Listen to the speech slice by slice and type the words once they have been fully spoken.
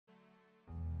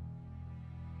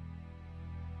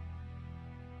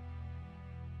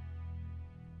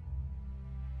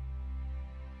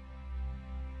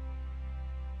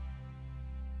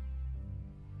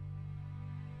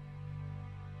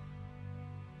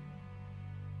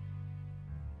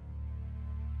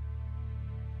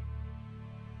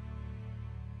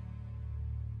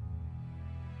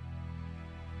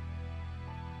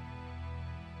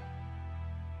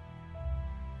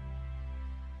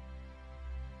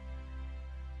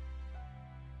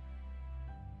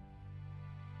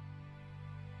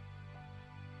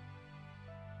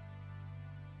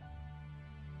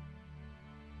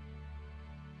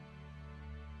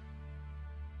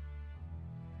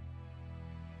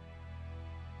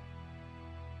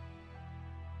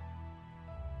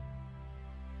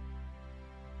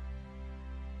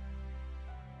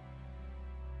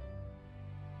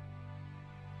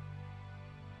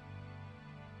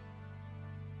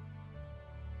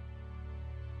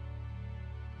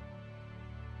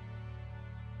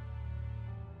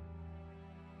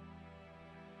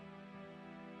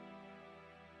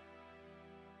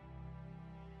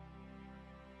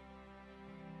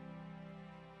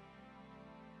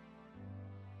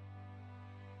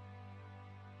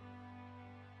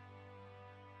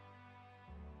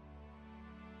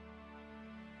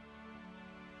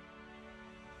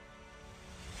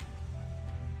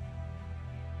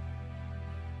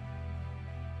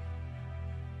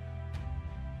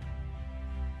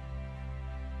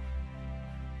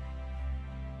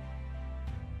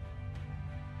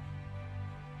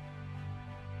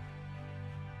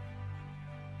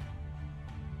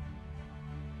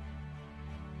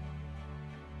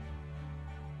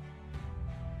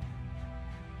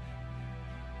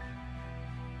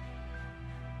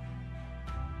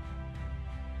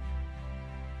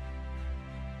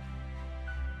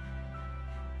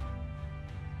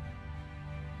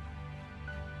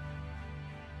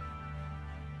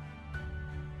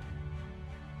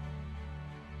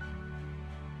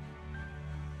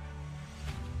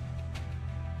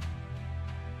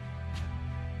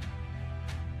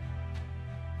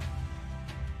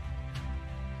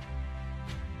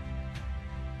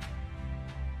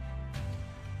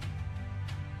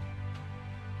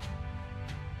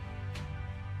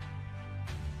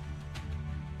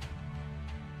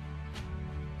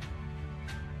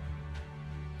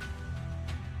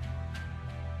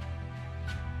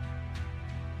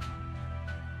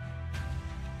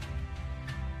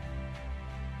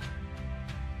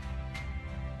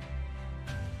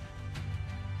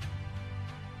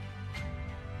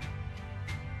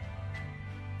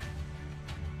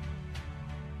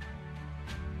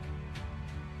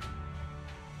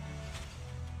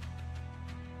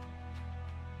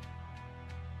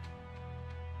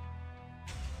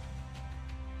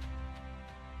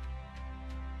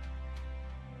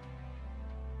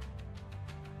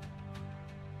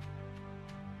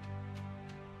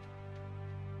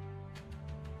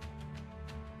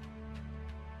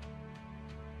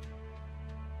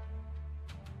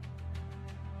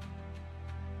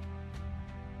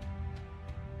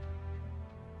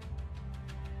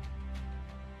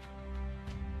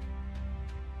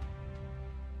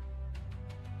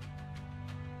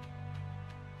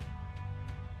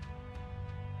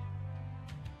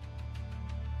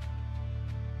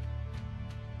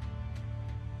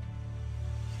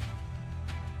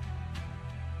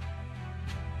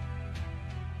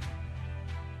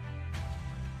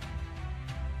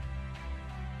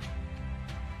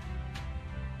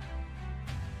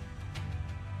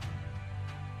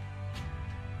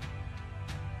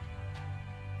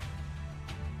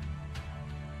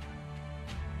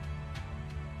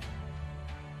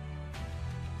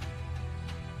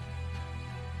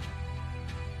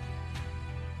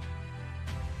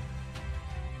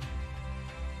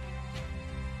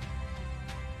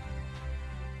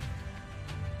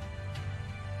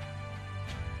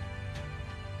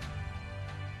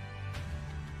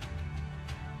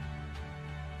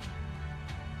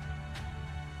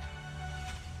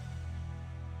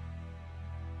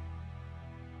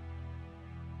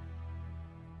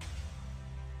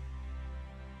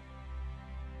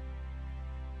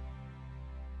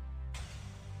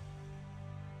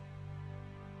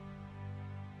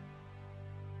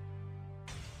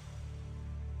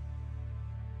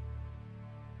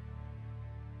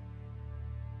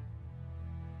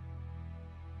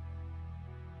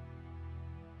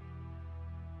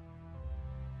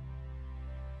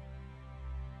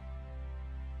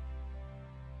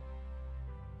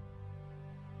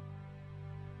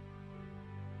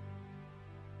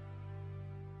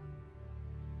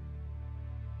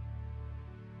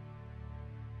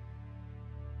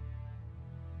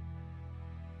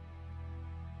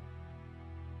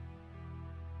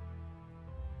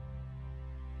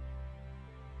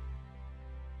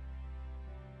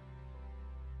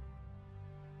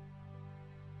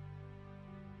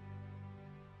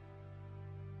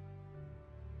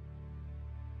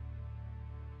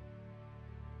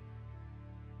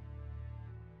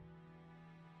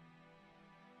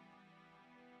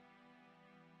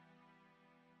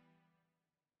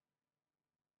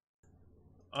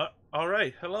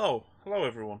Alright, hello. Hello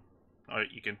everyone.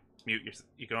 Alright, you can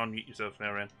unmute yourself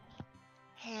now, Ren.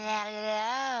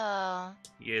 Hello.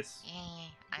 Yes.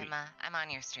 Yay. We- I'm on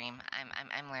your stream.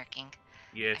 I'm lurking.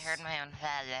 Yes. I heard my own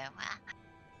hello.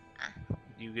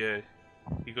 You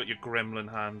got your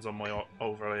gremlin hands on my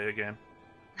overlay again.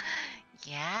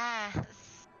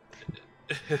 Yes.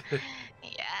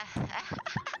 Yeah.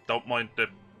 Don't mind the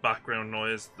background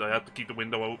noise. I have to keep the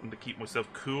window open to keep myself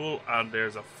cool, and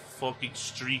there's a fucking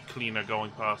street cleaner going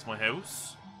past my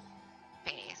house.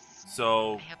 Face.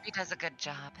 So I hope he does a good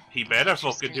job. he and better keeps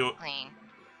your fucking street do it. clean.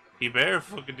 He better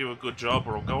fucking do a good job,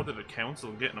 or I'll go to the council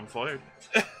and getting him fired.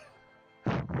 I thought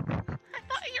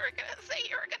you were gonna say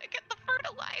you were gonna get the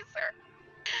fertilizer.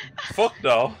 Fuck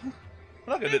no. I'm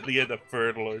not gonna get the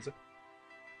fertilizer.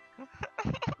 I'm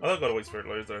not gonna waste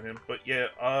fertilizer on him. But yeah,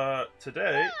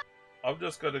 today I'm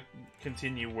just gonna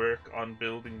continue work on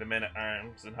building the men at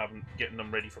arms and getting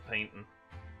them ready for painting.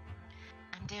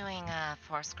 I'm doing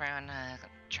force grown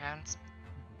drones,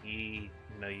 Yeah,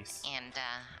 nice. and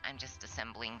I'm just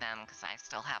assembling them because I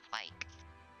still have like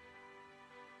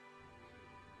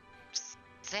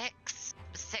six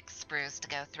sprues to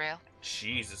go through.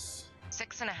 Jesus.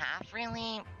 6.5,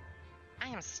 really? I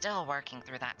am still working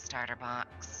through that starter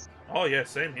box. Oh yeah,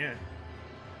 same here.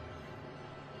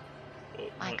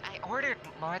 Like, I ordered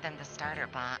more than the starter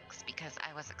box because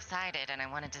I was excited and I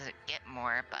wanted to get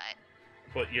more,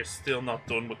 But you're still not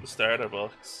done with the starter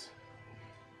box.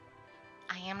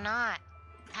 I am not.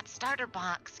 That starter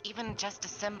box, even just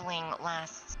assembling,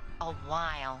 lasts a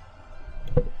while.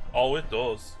 Oh, it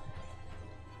does.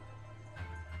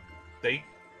 Like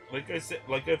I've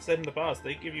said in the past,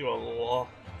 they give you a lot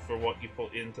for what you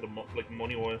put into the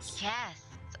money wise. Yes.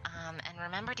 And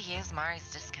remember to use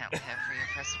Mari's discount code for your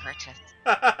first purchase.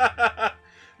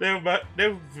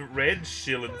 They've red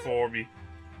shilling for me.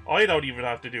 I don't even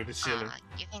have to do the shilling.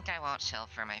 You think I won't chill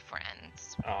for my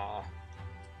friends?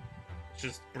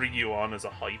 Just bring you on as a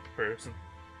hype person.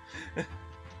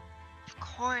 Of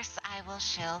course I will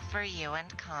shill for you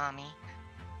and Kami.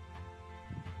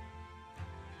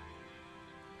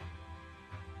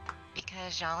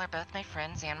 Because y'all are both my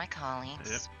friends and my colleagues.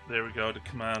 Yep, there we go, the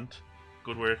command.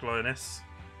 Good work, Lioness.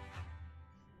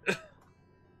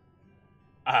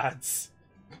 Ads.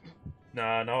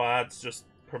 Nah, no ads, just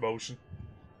promotion.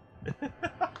 No,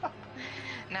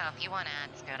 if you want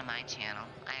ads, go to my channel.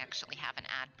 I actually have an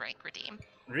ad break redeem.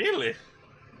 Really?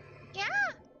 Yeah!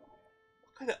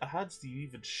 What kind of ads do you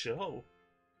even show?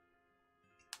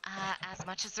 As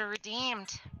much as are redeemed.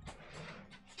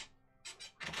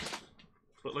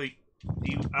 But like,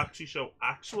 do you actually show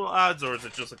actual ads, or is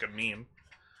it just like a meme?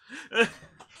 No,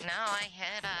 I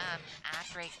hit ad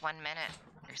break 1 minute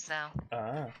or so.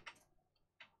 Ah.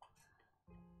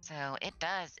 So it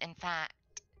does, in fact,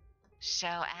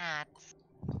 show ads.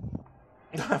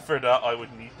 For that, I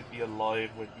would need to be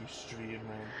alive when you stream,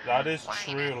 man. That is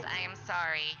true. Linus, I am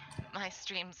sorry. My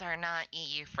streams are not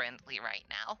EU friendly right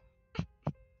now.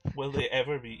 Will they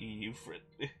ever be EU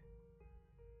friendly?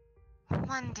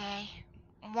 One day.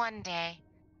 One day.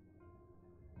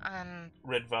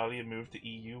 Red Valley moved to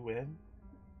EU when?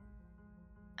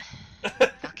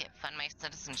 Fuck it, fund my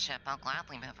citizenship. I'll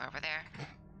gladly move over there.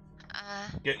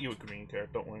 Get you a green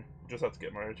card, don't worry. Just have to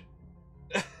get married.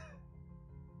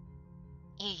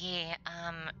 Yeah,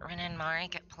 Ren and Mari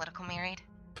get political married?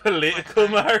 Political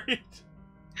married? Is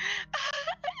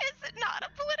it not a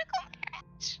political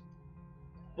marriage?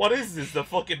 What is this, the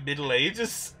fucking Middle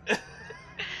Ages? Is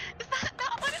that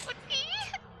not what it would be?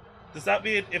 Does that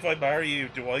mean if I marry you,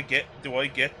 do I get the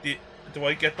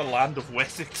land of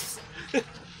Wessex?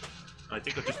 I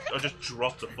think I just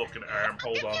dropped a fucking arm.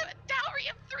 Hold on. I'll give you a dowry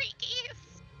of 3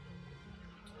 geese.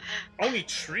 Only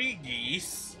 3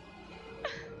 geese?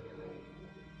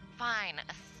 Fine,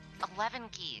 11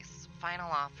 geese. Final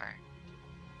offer.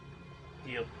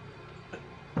 Deal.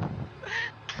 Where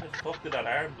the fuck did that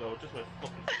arm go? It just went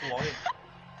fucking flying.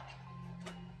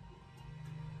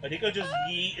 I think I just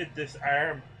yeeted this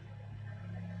arm.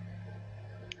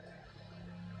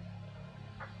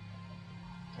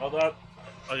 Hold on.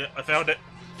 I found it.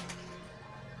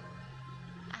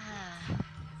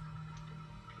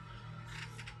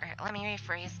 Alright, let me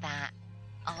rephrase that.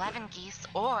 11 geese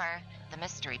or the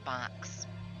mystery box.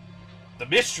 The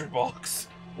mystery box?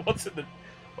 What's in the...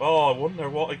 Oh, I wonder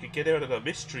what I could get out of the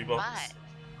mystery box. But,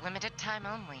 limited time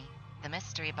only. The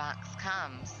mystery box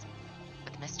comes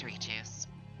with mystery juice.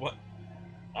 What?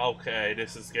 Okay,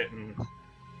 this is getting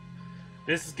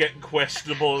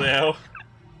questionable now.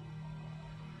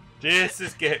 This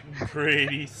is getting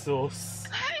pretty sus.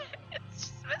 It's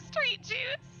just mystery juice.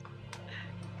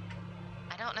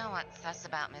 I don't know what's sus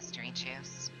about mystery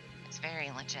juice. It's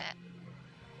very legit.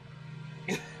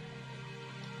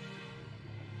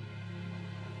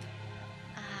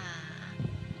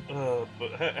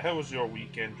 But how was your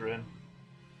weekend, Ren?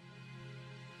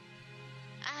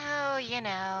 Oh,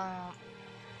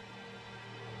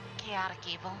 chaotic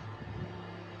evil.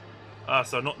 Ah,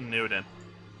 so nothing new then.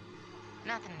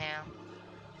 Nothing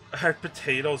new. Are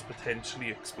potatoes potentially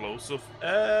explosive?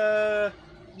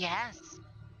 Yes,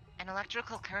 an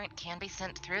electrical current can be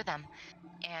sent through them,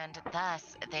 and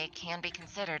thus they can be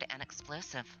considered an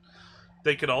explosive.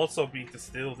 They could also be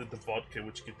distilled into vodka,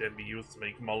 which could then be used to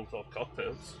make Molotov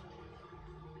cocktails.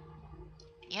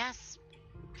 Yes,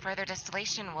 further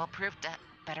distillation will prove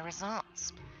better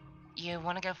results. You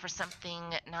want to go for something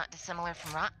not dissimilar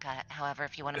from rock cut, however,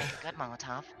 if you want to make a good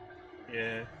Molotov.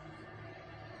 Yeah.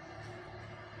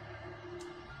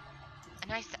 A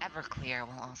nice Everclear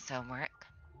will also work.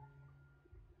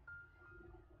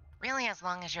 Really, as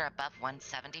long as you're above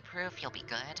 170 proof, you'll be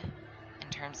good in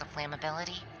terms of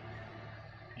flammability.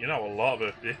 You know a lot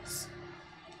about this.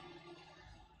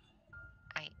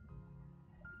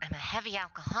 I'm a heavy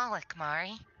alcoholic,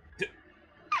 Mari.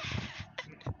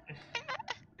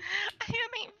 I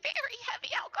am a very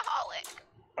heavy alcoholic.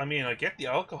 I mean, I get the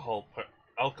alcoholic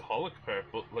part,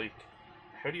 but like,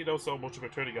 how do you know so much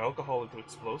about turning alcohol into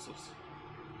explosives?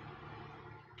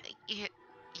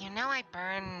 You know I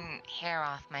burn hair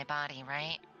off my body,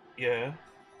 right? Yeah.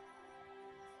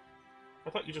 I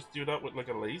thought you just do that with like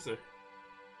a laser.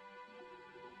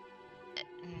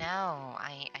 No,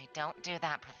 I don't do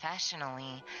that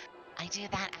professionally. I do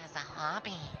that as a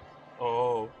hobby.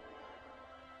 Oh.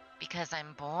 Because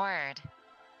I'm bored.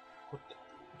 You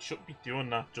shouldn't be doing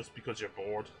that just because you're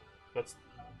bored. That's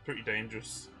pretty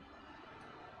dangerous.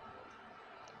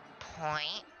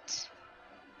 Point.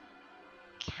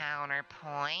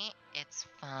 Counterpoint. It's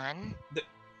fun.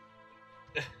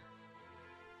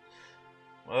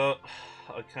 Well,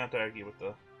 I can't argue with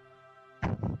that.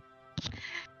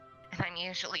 And I'm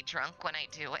usually drunk when I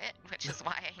do it, which is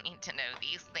why I need to know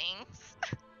these things.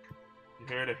 You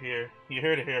heard it here. You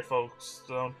heard it here, folks.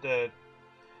 Don't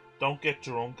get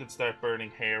drunk and start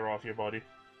burning hair off your body.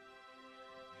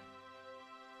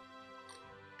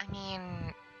 I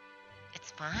mean,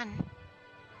 it's fun.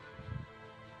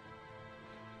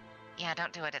 Yeah,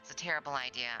 don't do it. It's a terrible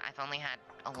idea. I've only had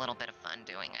a little bit of fun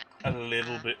doing it. A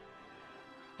little bit.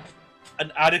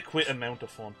 An adequate amount of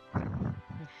fun.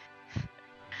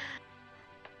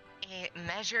 A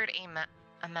measured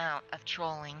amount of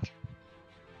trolling.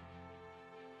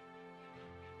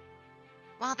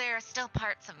 Well, there are still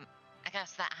parts of... I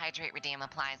guess that hydrate redeem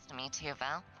applies to me too,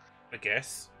 Val. I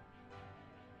guess.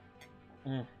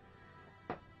 I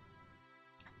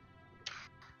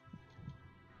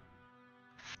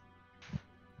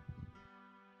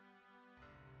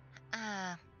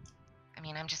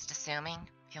mean, I'm just assuming.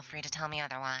 Feel free to tell me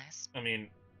otherwise. I mean,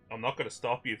 I'm not going to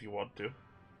stop you if you want to.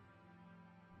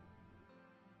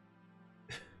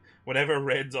 Whenever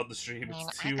Red's on the stream,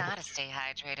 it's too I gotta stay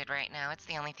hydrated right now. It's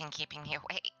the only thing keeping me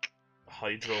awake.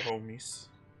 Hydro homies.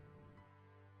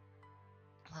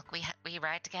 Look, we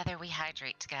ride together, we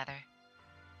hydrate together.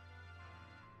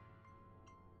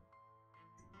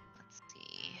 Let's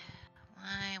see.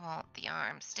 Why won't the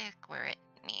arm stick where it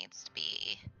needs to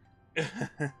be?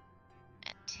 At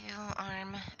 2,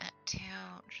 arm at 2.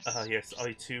 Yes,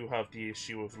 I too have the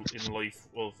issue in life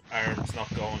of arms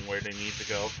not going where they need to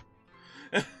go.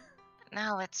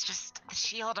 No, it's just the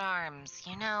shield arms,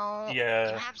 you know?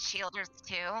 Yeah. You have shielders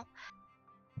too?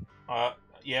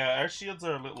 Yeah, our shields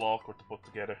are a little awkward to put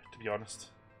together, to be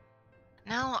honest.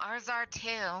 No, ours are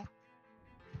too.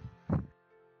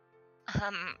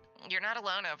 You're not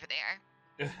alone over there.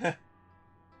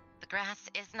 The grass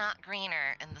is not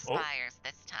greener in the spires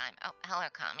this time. Oh, hello,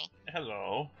 Kami.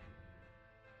 Hello.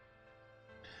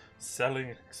 Selling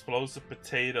explosive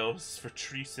potatoes for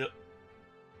 3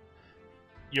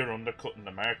 You're undercutting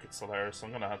the market, Solaris, so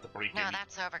I'm gonna have to break your... No,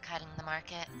 that's overcutting the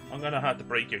market. I'm gonna have to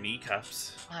break your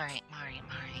kneecaps. Mari.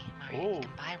 You can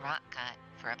buy rock cut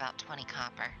for about 20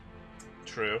 copper.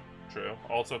 True.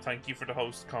 Also, thank you for the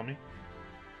host, Kami.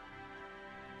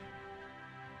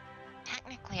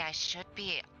 Technically, I should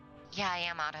be... Yeah, I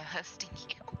am auto-hosting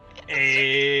you.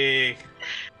 Hey!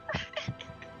 I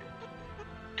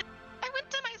went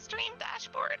to my stream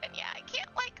dashboard, and yeah, I can't,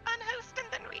 unhost and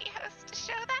then rehost to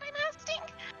show that I'm hosting.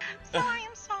 So I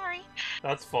am sorry.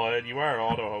 That's fine, you are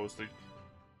auto-hosting.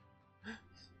 But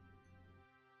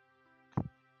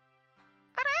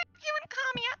I have you and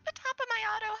Kami at the top of my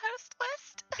auto-host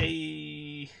list.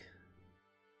 Hey!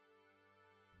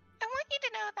 I want you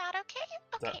to know that, okay?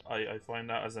 I find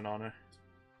that as an honor.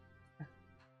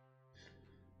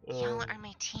 Y'all are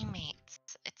my teammates.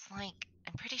 It's like,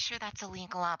 I'm pretty sure that's a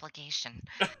legal obligation.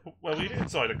 Well, we didn't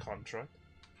sign a contract,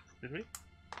 did we?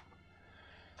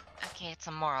 indicates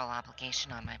a moral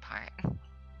obligation on my part.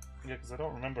 Yeah, because I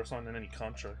don't remember signing any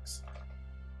contracts.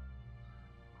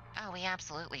 Oh, we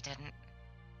absolutely didn't.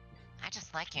 I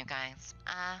just like you guys.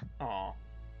 Aw.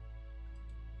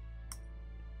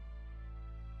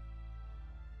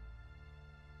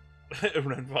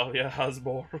 Renvalia has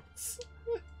morals.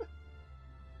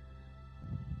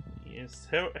 Yes.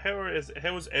 How is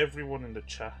everyone in the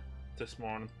chat this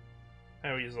morning?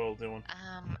 How are you all doing?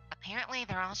 Apparently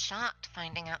they're all shocked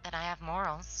finding out that I have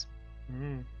morals.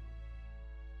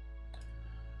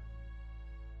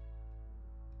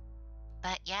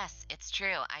 But yes, it's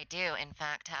true. I do, in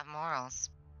fact, have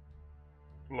morals.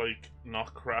 Like,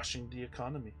 not crashing the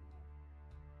economy.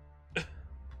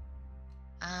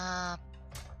 No,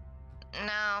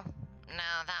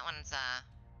 that one's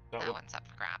up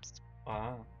for grabs.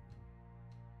 Ah.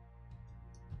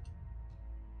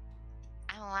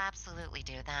 I will absolutely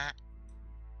do that.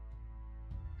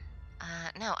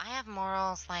 No, I have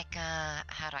morals like,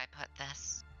 how do I put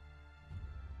this?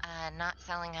 Not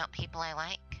selling out people I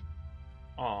like.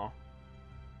 Aw.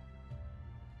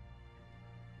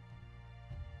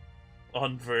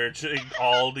 Unvirgining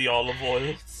all the olive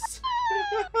oils.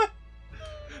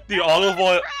 The olive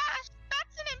oil. Crash!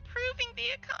 That's an improving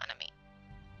the economy.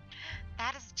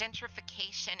 That is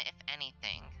gentrification, if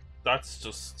anything. That's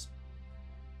just...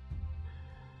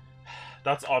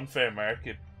 That's unfair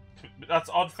market. That's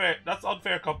unfair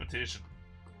competition.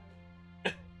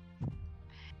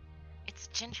 It's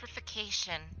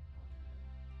gentrification.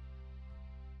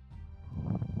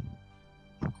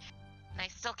 And I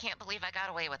still can't believe I got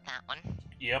away with that one.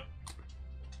 Yep.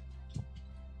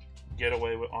 Get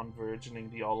away with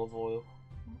unvirgining the olive oil.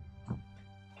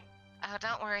 Oh,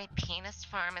 don't worry. Penis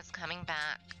Farm is coming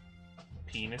back.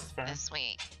 Penis farm? This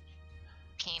week.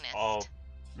 Penis. Oh,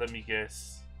 let me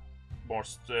guess. More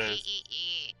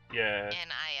P-E-E. Yeah.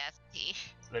 N-I-S-T.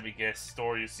 Let me guess.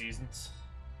 Story of Seasons.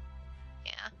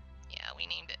 Yeah, we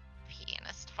named it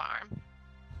Pianist Farm.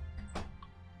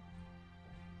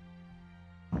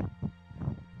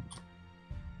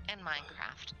 And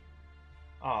Minecraft.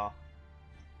 Ah.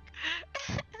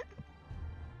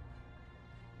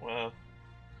 Well,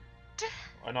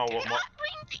 I know Do what not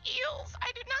bring the eels.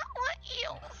 I do not want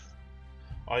eels.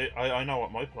 I know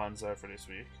what my plans are for this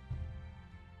week.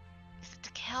 Is it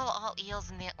to kill all eels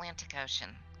in the Atlantic Ocean?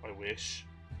 I wish.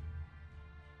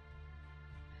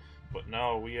 But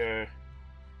no, we're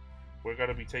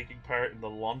gonna be taking part in the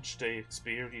launch day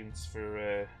experience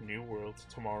for New World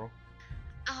tomorrow.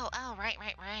 Oh, right.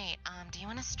 Do you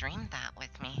want to stream that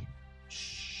with me?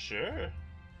 Sure.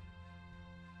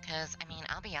 Because, I mean,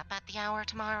 I'll be up at the hour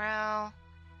tomorrow.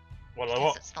 Well,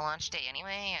 because it's the launch day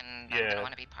anyway, and I'm gonna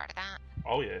want to be part of that.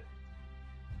 Oh yeah.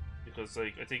 Because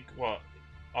like I think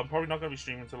I'm probably not gonna be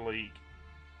streaming till like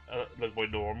my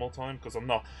normal time because I'm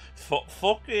not.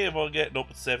 Fuck me if I'm getting up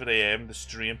at 7 AM to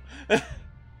stream,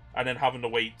 and then having to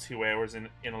wait 2 hours in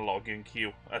a login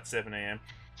queue at 7 AM.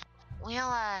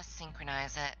 We'll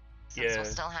synchronize it since we'll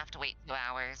still have to wait 2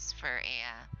 hours for a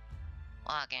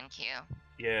login queue.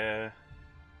 Yeah.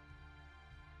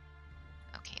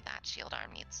 Okay, that shield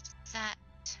arm needs to set.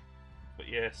 But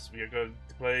yes, we are going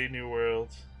to play New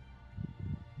World.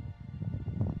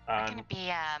 And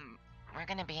we're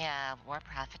gonna be war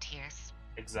profiteers.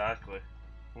 Exactly.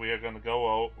 We are gonna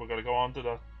go out. We're gonna go onto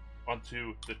the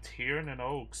Tiernan and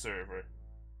Oak server.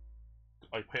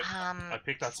 I picked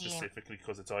that specifically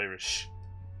because it's Irish.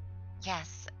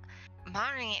 Yes,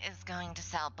 Mari is going to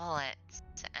sell bullets,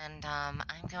 and I'm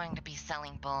going to be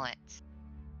selling bullets,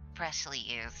 freshly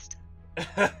used.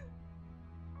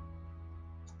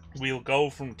 We'll go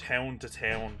from town to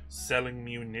town, selling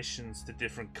munitions to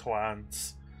different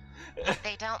clans. What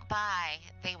they don't buy,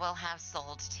 they will have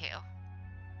sold to.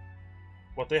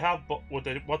 What they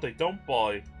don't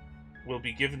buy will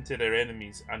be given to their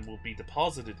enemies and will be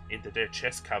deposited into their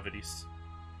chest cavities.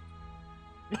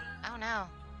 Oh no.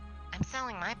 I'm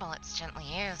selling my bullets gently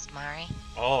used, Mari.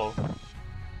 Oh.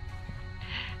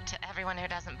 To everyone who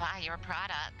doesn't buy your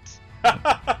product.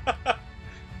 A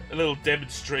little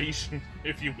demonstration,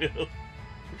 if you will.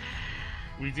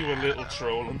 We do a little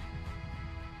trolling.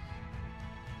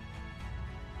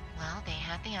 Well, they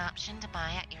had the option to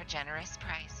buy at your generous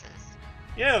prices.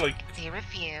 Yeah, like... If they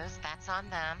refuse, that's on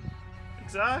them.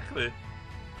 Exactly.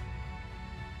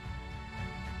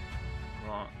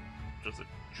 Right, just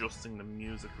adjusting the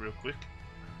music real quick.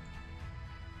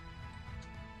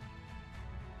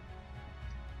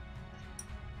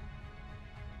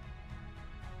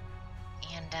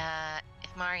 And,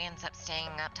 if Mari ends up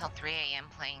staying up till 3 AM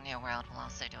playing New World, we'll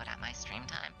also do it at my stream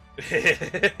time.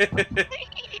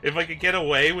 If I could get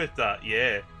away with that,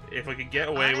 yeah. if I could get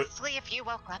away with... Honestly, if you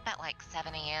woke up at like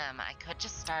 7 a.m., I could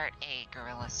just start a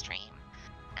gorilla stream.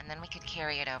 And then we could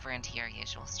carry it over into your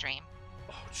usual stream.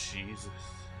 Oh, Jesus.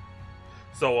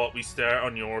 So what, we start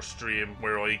on your stream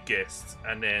where I guessed,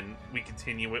 and then we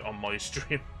continue it on my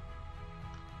stream?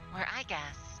 Where I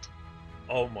guessed.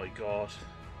 Oh my god.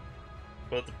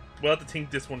 We'll have to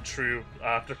think this one through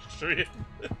after stream.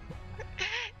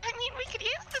 I mean, we could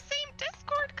use the same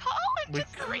Discord call and We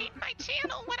just could. read my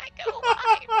channel when I go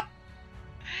live.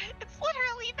 It's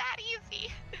literally that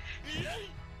easy.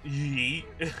 Yeet.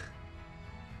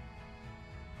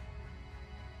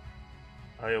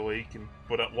 I awaken,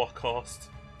 but at what cost?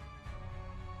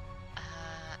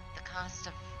 The cost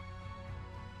of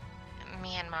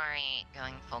me and Mari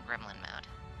going full gremlin mode.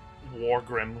 War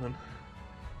gremlin.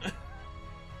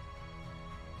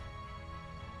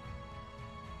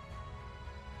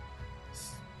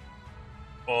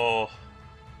 Oh.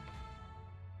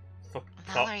 Fuck.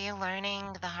 Val, are you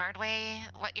learning the hard way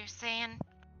what you're saying?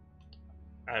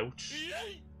 Ouch.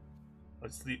 I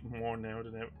sleep more now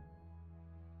than ever.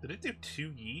 Did it do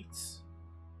 2 yeets?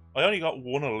 I only got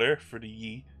 1 alert for the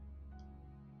yeet.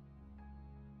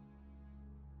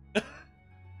 I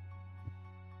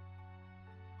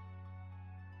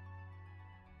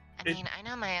mean, I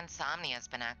know my insomnia's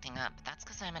been acting up, but that's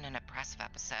because I'm in an oppressive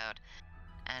episode.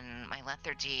 And my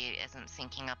lethargy isn't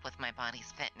syncing up with my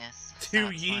body's fitness. 2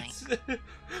 so it's yeets? like...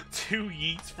 2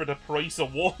 yeets for the price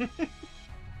of 1?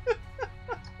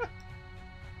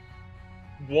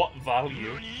 What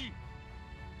value?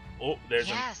 Oh, there's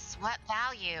Yes, what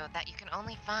value that you can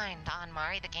only find on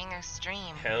Mari the Ganger's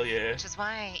stream. Hell yeah. Which is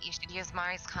why you should use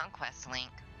Mari's Conquest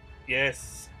link.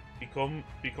 Yes. Become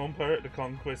part of the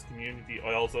Conquest community.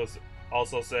 I also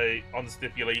say on the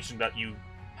stipulation that you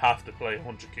have to play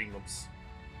 100 Kingdoms.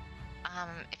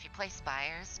 If you play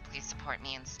Spires, please support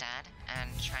me instead and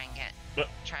try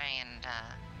and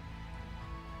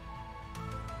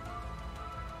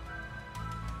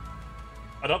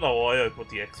I don't know why I put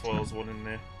the X-Files one in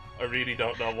there. I really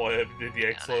don't know why I did the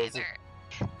X-Files one.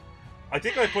 I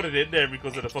think I put it in there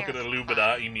because of the fucking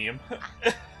Illuminati meme.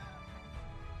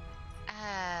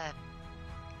 I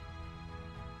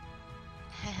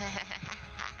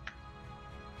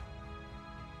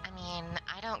mean,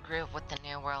 I don't groove with the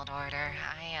New World Order.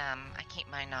 I keep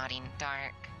my naughty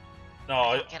dark. No,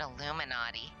 I don't get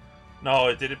Illuminati. No,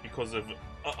 I did it because of...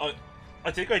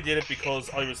 I think I did it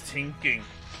because I was thinking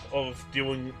of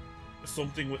doing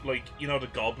something with, like, you know, the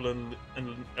Goblin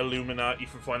and Illuminati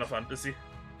from Final Fantasy?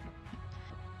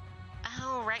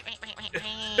 Oh, right.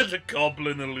 The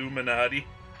Goblin Illuminati.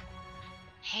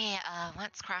 Hey,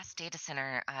 once Cross Data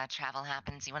Center travel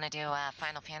happens, you want to do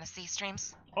Final Fantasy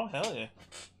streams? Oh, hell yeah.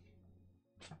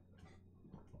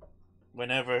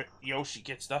 Whenever Yoshi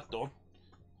gets that done.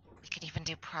 We could even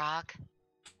do Prague.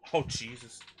 Oh,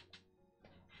 Jesus.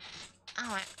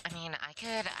 Oh, I mean, I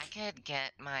could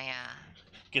get my,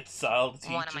 Get Sal to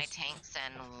teach one of my us. tanks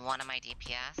and one of my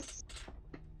DPS.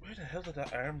 Where the hell did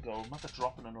that arm go? I'm after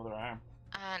dropping another arm.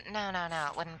 No,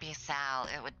 it wouldn't be Sal.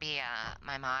 It would be,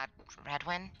 my mod,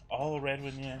 Redwin. Oh,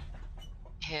 Redwin, yeah.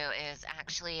 Who is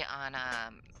actually on,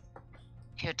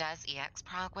 who does EX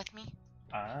Prog with me.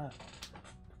 Ah.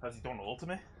 Has he done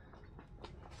Ultimate?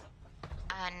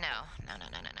 No.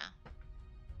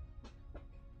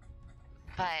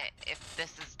 But if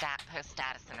this is post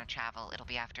Data Center travel, it'll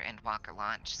be after Endwalker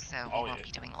launch, so we won't be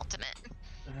doing Ultimate.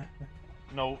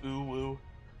 No ooh-woo.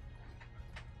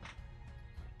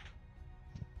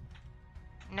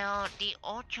 No, the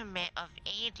Ultimate of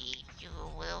 80, you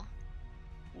will.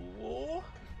 Ooh.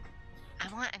 I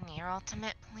want a near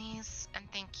Ultimate, please, and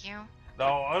thank you. No,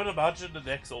 I would imagine the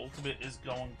next Ultimate is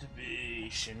going to be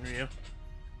Shinryu.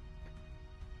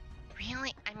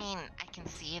 Really? I mean, I can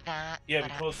see that, Yeah,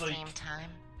 but because, at the like, same time...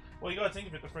 Well, you gotta think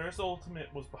of it, the first Ultimate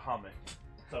was Bahamut.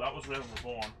 So that was Realm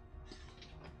Reborn.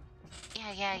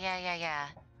 Yeah.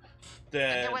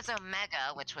 Then... And there was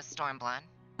Omega, which was Stormblood.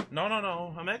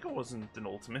 No. Omega wasn't an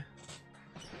Ultimate.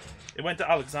 It went to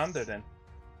Alexander then.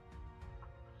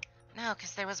 No,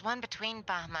 because there was one between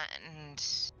Bahamut and...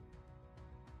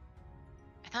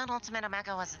 I thought Ultimate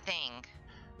Omega was a thing.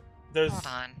 There's... Hold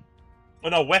on. Oh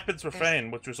no, Weapons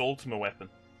Refrain, which was Ultimate Weapon.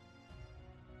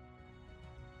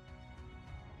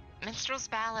 Minstrel's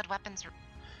Ballad, Weapons...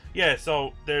 Yeah,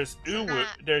 so there's Isn't Uwu,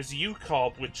 that- there's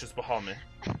Ucob, which is Bahamut.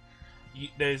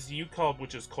 There's Ucob,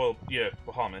 which is called,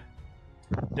 Bahamut.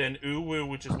 Then Uwu,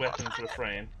 which is Weapons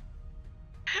Refrain.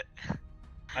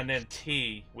 And then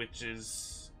T, which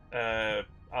is The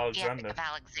Alexander. Epic of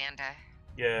Alexander.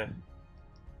 Yeah.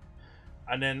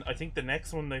 And then I think the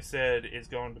next one they said is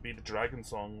going to be the Dragon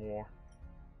Song War.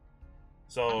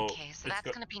 So Okay, so it's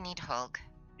that's gonna be Nidhogg.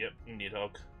 Yep,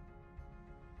 Nidhogg.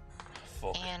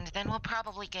 Fuck. And then we'll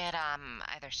probably get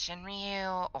either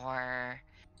Shinryu or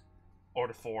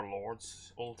the Four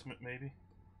Lords Ultimate, maybe.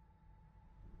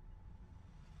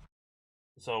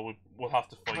 So we'll have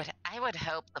to fight. I would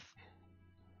hope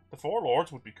The Four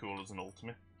Lords would be cool as an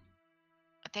ultimate.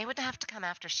 they would have to come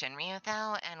after Shinryu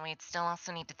though, and we'd still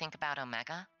also need to think about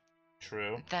Omega.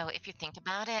 True. Though if you think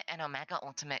about it, an Omega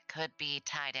Ultimate could be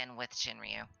tied in with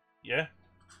Shinryu. Yeah.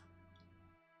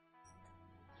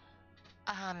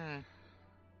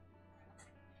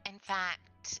 In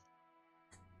fact,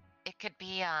 it could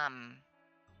be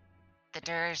the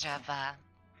dirge of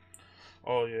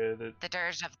Oh yeah, the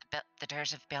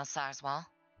dirge of Belsar as well.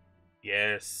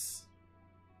 Yes.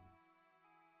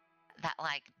 That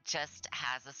like just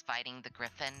has us fighting the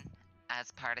Griffin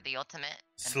as part of the ultimate.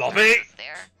 Sloppy.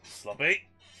 There. Sloppy.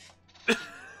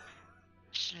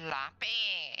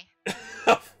 Sloppy.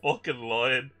 Fucking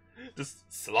lion.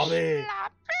 Just sloppy.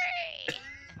 Sloppy.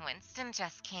 Winston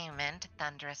just came in to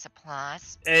thunderous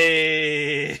applause.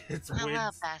 Hey, it's Hello,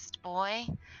 Wins. best boy.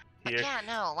 But Here, yeah,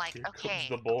 no, like, here okay, comes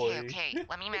the boy. okay,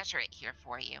 let me measure it here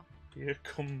for you. Here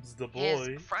comes the boy.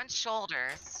 His front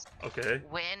shoulders, Okay.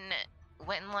 when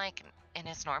like in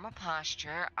his normal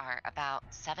posture, are about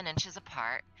 7 inches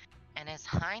apart, and his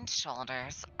hind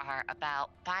shoulders are about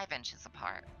 5 inches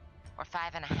apart, or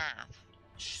 5.5.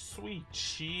 Sweet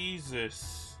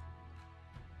Jesus.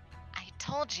 I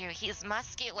told you, he's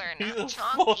muscular, He's not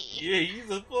a chunky.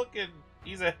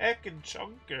 he's a heckin'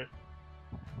 chunker.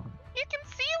 You can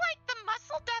see like the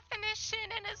muscle definition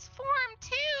in his form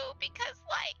too, because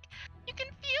like you can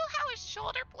feel how his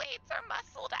shoulder blades are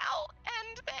muscled out,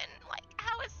 and then like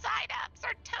how his side abs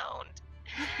are toned,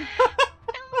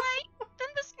 and like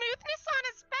then the smoothness on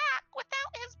his back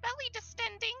without his belly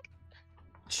distending.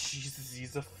 Jesus,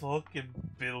 he's a fucking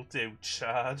built-out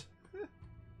Chad.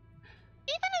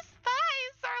 Even his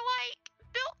thighs are like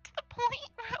built to the point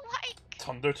where like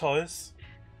Thunder toys.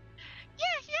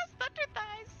 yeah, he has thunder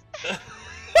thighs.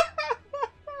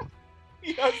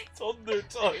 He has thunder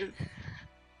toys.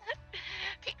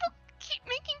 People keep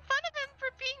making fun of him for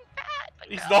being fat, but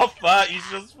He's no, not fat, he's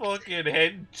just fucking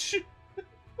hench.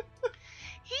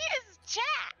 He is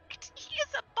jacked. He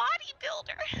is a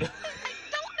bodybuilder. I don't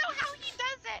know how he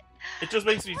does it. It just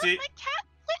makes me I see. want my cat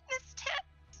fitness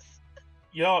tips.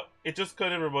 Yeah, it just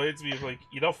kind of reminds me of, like,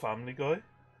 you know Family Guy?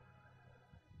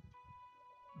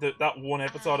 That one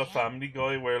episode of yeah. Family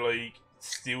Guy where, like,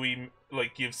 Stewie,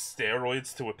 like, gives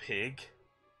steroids to a pig.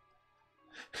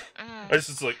 It's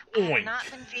just like, I have oink.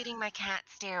 not been feeding my cat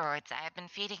steroids. I have been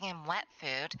feeding him wet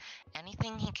food,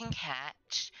 anything he can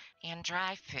catch, and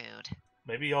dry food.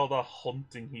 Maybe all the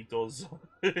hunting he does,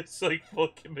 it's like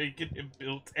fucking making him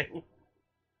built out.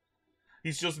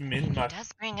 He's just He min-maxing.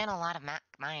 does bring in a lot of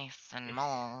mice and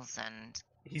moles and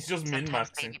He's just sometimes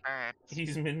min-maxing. baby birds.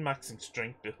 He's min-maxing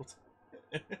strength build.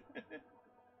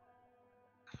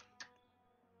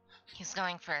 He's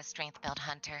going for a strength build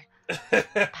hunter.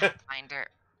 Pathfinder.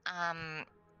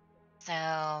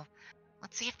 So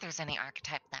let's see if there's any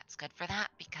archetype that's good for that,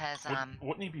 because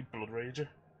Wouldn't he be Blood Rager?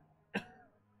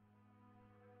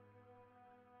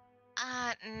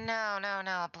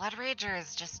 no. Blood Rager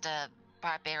is just a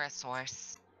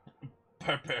Barbarosaurus.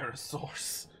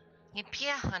 Barbarosaurus. He'd be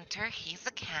a hunter. He's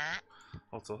a cat,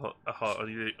 Also,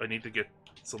 I need to get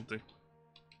something.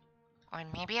 or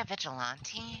maybe a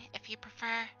vigilante if you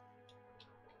prefer.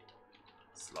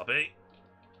 Sloppy.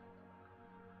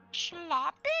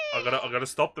 Sloppy. I gotta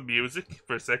stop the music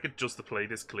for a second just to play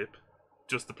this clip.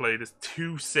 Just to play this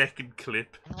 2-second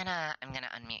clip. I'm gonna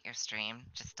unmute your stream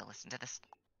just to listen to this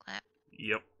clip.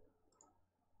 Yep.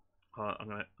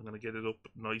 I'm gonna get it up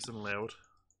nice and loud.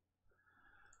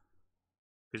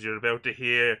 Because you're about to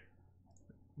hear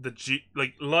the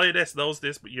like Lioness knows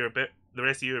this, but the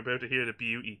rest of you are about to hear the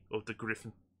beauty of the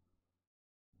Griffin.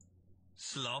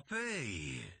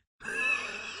 Sloppy.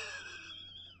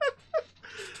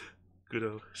 Good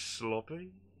old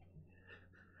Sloppy.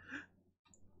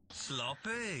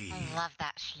 Sloppy. I love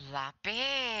that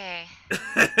sloppy.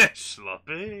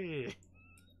 Sloppy.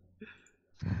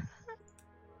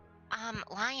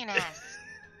 Lioness.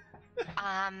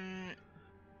 Fuck.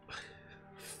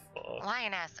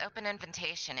 Lioness, open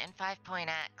invitation in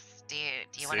 5.x. Do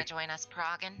you want to join us,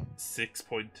 Proggin?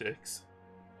 6.x.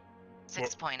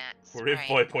 6.x. We're in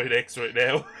right. 5.x right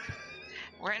now.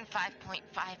 We're in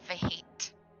 5.58.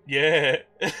 Yeah.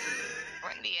 We're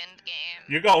in the end game.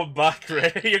 You're going back,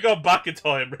 Ren. You're going back in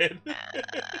time, Ren.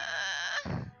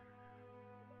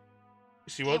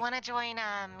 Do you want to join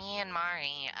me and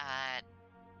Mari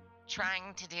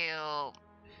trying to do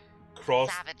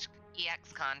Savage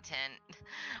EX content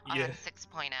on Yeah.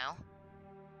 6.0?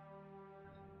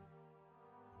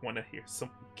 Wanna hear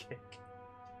something kick?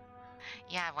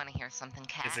 Yeah, I want to hear something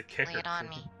cat. Is it kick Lay or it on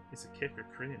cringe? me. Is it kick or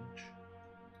cringe?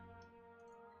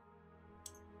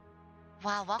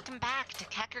 Well, welcome back to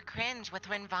Kecker Cringe with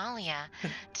Winvalia.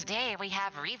 Today we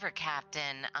have Reaver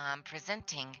Captain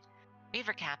presenting.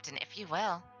 Reaver Captain, if you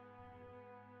will.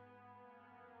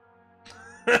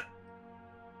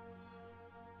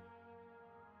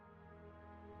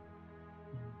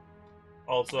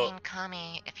 Also, I mean,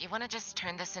 Kami, if you want to just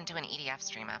turn this into an EDF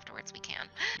stream afterwards, we can.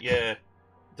 yeah,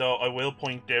 though I will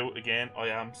point out again, I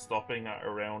am stopping at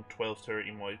around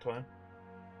 12:30 my time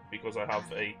because I have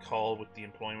a call with the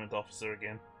employment officer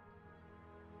again.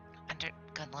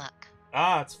 Good luck.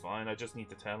 Ah, it's fine. I just need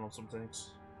to tell him some things.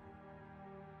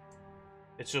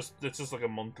 It's just like a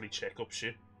monthly checkup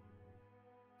shit.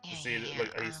 Yeah, To see, yeah,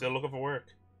 like, are you still looking for work?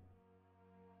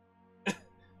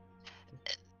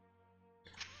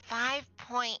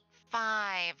 5.5.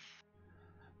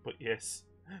 But yes,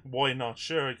 why not?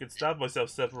 Sure, I could stab myself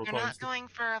several You're times. not going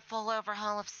for a full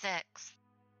overhaul of 6.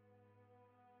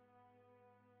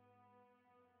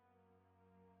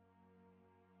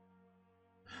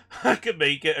 I could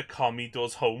make it a Kami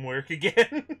does homework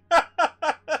again.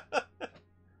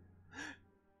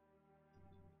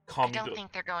 I don't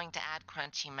think they're going to add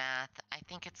crunchy math. I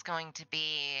think it's going to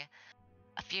be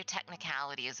a few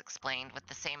technicalities explained with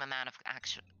the same amount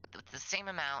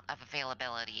of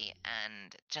availability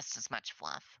and just as much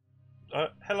fluff.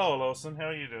 Hello, Lawson. How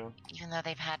are you doing? Even though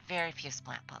they've had very few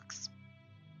splat books.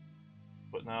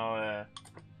 But now,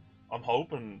 I'm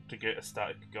hoping to get a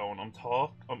static going.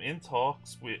 I'm in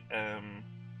talks with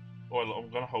well, I'm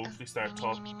gonna hopefully start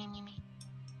talking.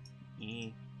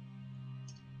 Me.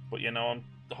 But you know,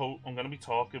 I'm gonna be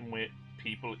talking with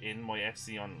people in my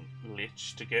FC on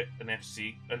Lich to get an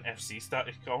FC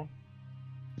static going.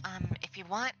 If you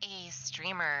want a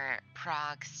streamer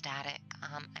prog static,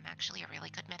 I'm actually a really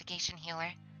good mitigation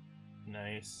healer.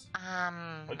 Nice.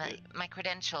 My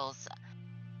credentials.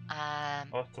 I'll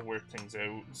have to work things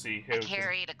out and see how. I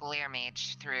carried a glare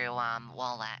mage through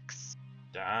Wall X.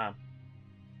 Damn.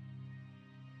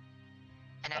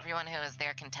 And everyone who was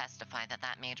there can testify that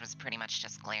that mage was pretty much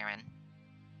just glaring.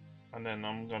 And then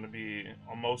I'm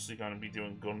mostly gonna be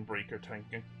doing gunbreaker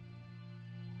tanking.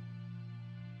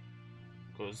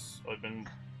 Because I've been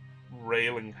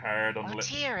railing hard on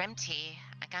OT or MT?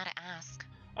 I gotta ask.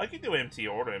 I could do MT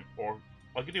or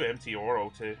I could do MT or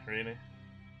OT, really.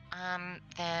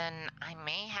 Then I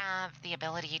may have the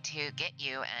ability to get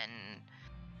you and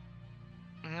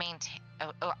maintain.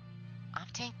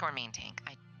 Off tank or main tank?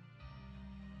 I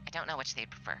don't know which they'd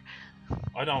prefer.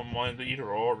 I don't mind either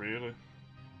or, really.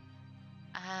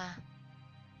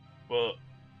 But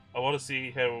I want to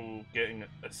see how getting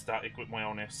a static with my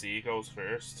own FC goes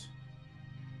first.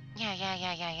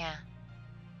 Yeah.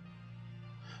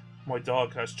 My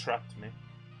dog has trapped me.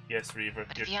 Yes, Reaver.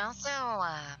 But if you also,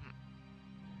 I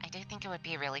do think it would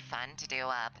be really fun to do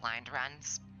blind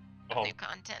runs of new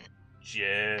content.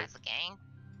 Yeah. As a gang.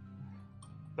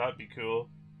 That'd be cool.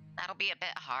 That'll be a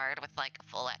bit hard with like a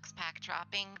full X-Pack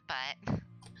dropping, but...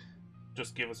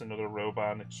 Just give us another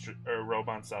Roban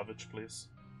Savage, please.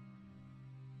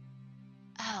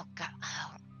 Oh, God.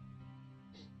 Oh.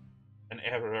 An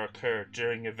error occurred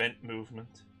during event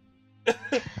movement.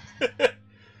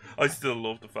 I still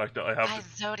love the fact that I have...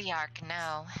 Zodiac,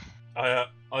 no.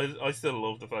 I still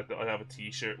love the fact that I have a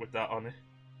t-shirt with that on it.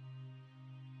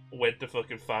 Went to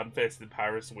fucking FanFest in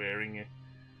Paris wearing it.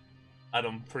 And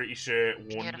I'm pretty sure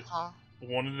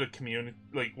one of the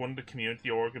community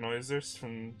organizers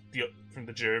from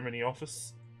the Germany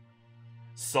office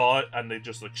saw it and they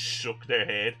just like shook their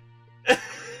head.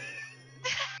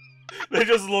 They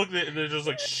just looked at it and they just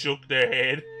like shook their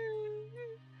head.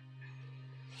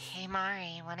 Hey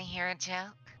Mari, wanna hear a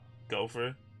joke? Go for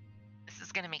it. This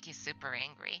is gonna make you super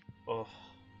angry. Oh,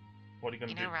 what are you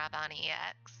gonna do? You know Rob-on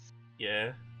EX?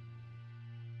 Yeah.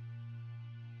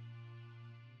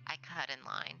 I cut in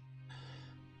line.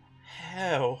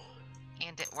 How?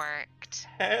 And it worked.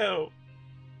 How?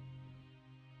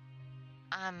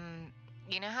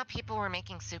 You know how people were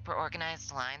making super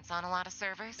organized lines on a lot of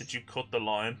servers? Did you cut the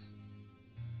line?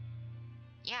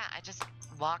 Yeah, I just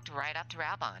walked right up to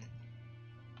Rabon.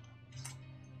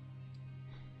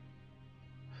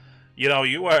 You know,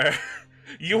 you are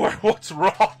what's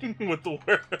wrong with the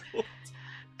world.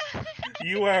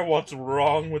 You are what's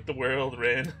wrong with the world,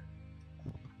 Rain.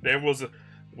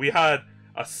 We had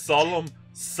a solemn,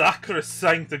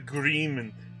 sacrosanct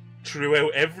agreement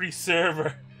throughout every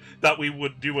server that we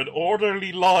would do an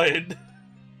orderly line.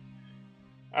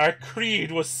 Our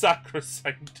creed was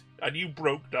sacrosanct, and you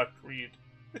broke that creed.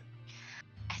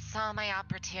 I saw my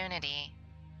opportunity,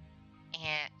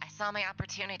 and I saw my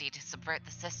opportunity to subvert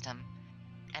the system,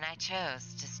 and I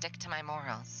chose to stick to my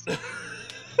morals at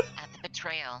the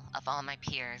betrayal of all my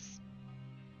peers.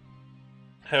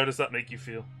 How does that make you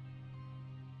feel?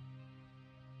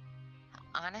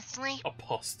 Honestly,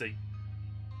 Apostate.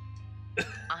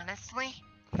 honestly,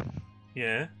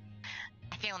 Yeah?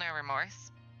 I feel no remorse.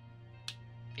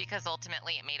 Because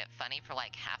ultimately it made it funny for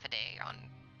like half a day on...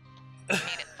 It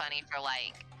made it funny for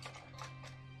like...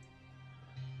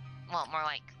 Well, more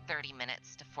like 30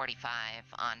 minutes to 45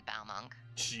 on Balmung.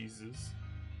 Jesus.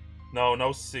 No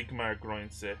Sigmar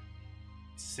Grindset.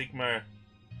 Sigmar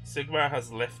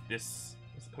has left this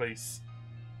place.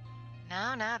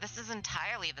 No, this is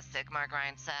entirely the Sigmar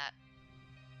grind set.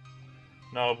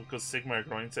 No, because Sigmar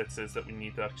Grindset says that we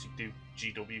need to actually do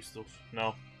GW stuff.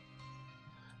 No.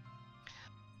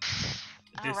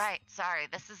 Oh right, sorry.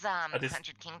 This is this-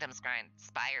 100 Kingdoms grind,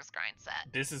 Spires grind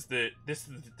set. This is the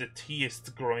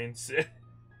Test Grindset.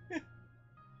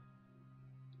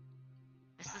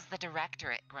 This is the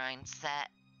Directorate grind set.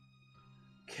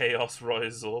 Chaos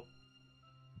Rise Up.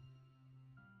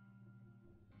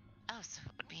 Oh, so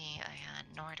it would be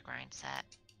a Nord grind set.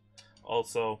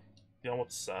 Also, you know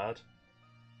what's sad?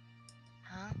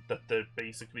 Huh? That they're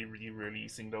basically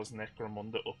re-releasing those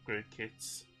Necromunda upgrade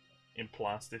kits in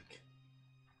plastic,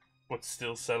 but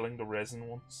still selling the resin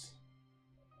ones.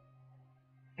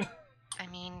 I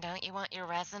mean, don't you want your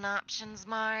resin options,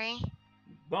 Mari?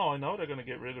 No, I know they're gonna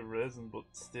get rid of resin, but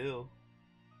still.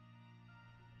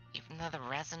 Even though the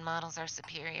resin models are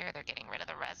superior, they're getting rid of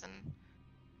the resin.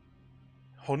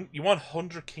 You want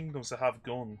 100 Kingdoms to have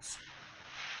guns?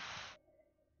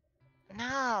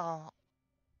 No.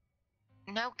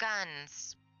 No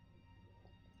guns.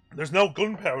 There's no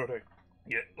gunpowder.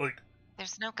 Yeah, like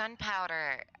There's no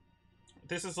gunpowder.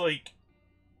 this is like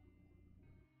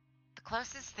The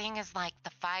closest thing is like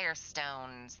the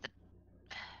Firestones, the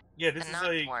this is not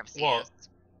like dwarves what used.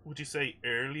 would you say,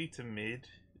 early to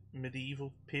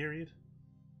medieval period?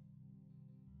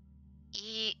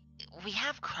 We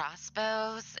have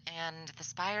crossbows, and the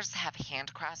Spires have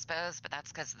hand crossbows, but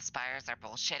that's because the Spires are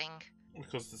bullshitting.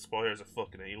 Because the Spires are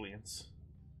fucking aliens.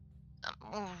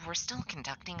 We're still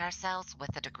conducting ourselves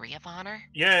with a degree of honor.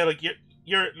 Yeah, like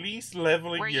you're at least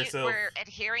leveling yourself. We're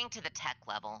adhering to the tech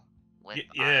level. With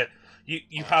yeah,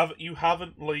 you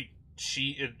haven't like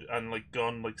cheated and like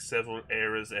gone like several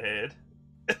eras ahead.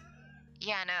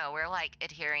 Yeah, no, we're like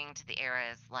adhering to the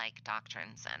era's like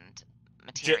doctrines and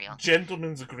material.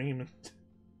 Gentleman's agreement.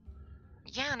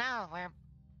 Yeah, no,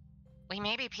 we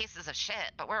may be pieces of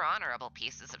shit, but we're honorable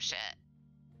pieces of shit.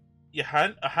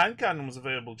 A hand cannon was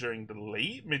available during the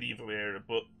late medieval era,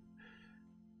 but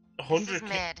This is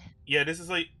mid. Yeah, this is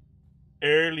like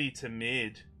early to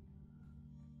mid.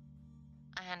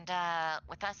 And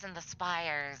with us in the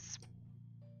Spires,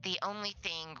 the only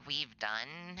thing we've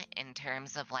done in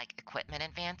terms of like equipment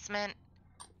advancement,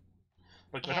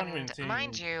 Like and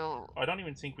mind you, I don't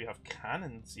even think we have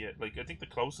cannons yet. Like I think the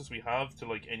closest we have to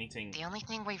like anything. the only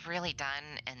thing we've really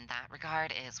done in that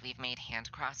regard is we've made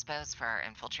hand crossbows for our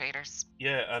infiltrators.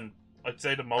 Yeah, and I'd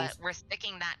say the most. But we're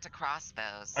sticking that to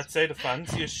crossbows. I'd say the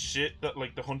fanciest shit that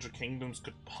like the 100 Kingdoms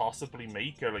could possibly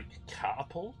make are like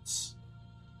catapults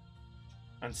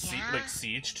and like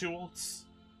siege tools.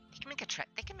 They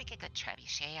can make a good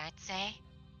trebuchet, I'd say,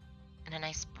 and a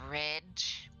nice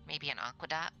bridge, maybe an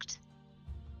aqueduct.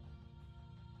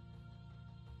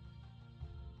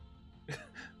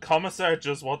 Commissar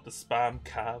just want the spam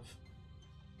cav.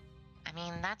 I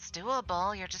mean, that's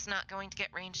doable. You're just not going to get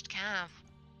ranged cav.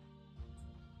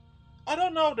 I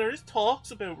don't know. There is talks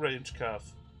about range cav.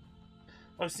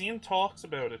 I've seen talks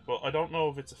about it, but I don't know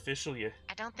if it's official yet.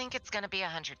 I don't think it's going to be a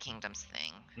 100 Kingdoms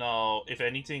thing. No, if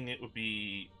anything, it would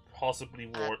be possibly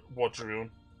Wadroon.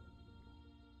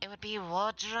 It would be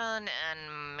Wadron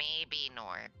and maybe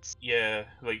Nords. Yeah,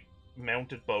 like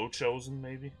mounted bow chosen,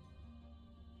 maybe.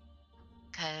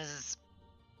 Because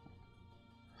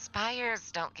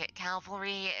Spires don't get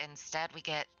cavalry, instead we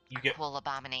get cool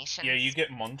abominations. Yeah, you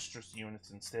get monstrous units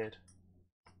instead.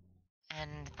 And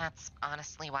that's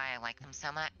honestly why I like them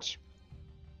so much.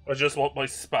 I just want my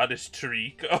Spanish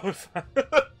Tariq.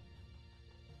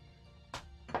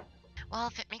 Well,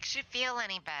 if it makes you feel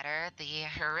any better, the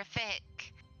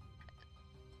horrific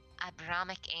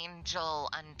Abramic Angel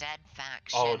Undead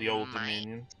faction the old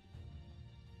Dominion.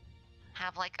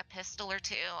 Have like a pistol or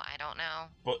two, I don't know.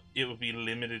 But it would be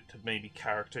limited to maybe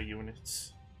character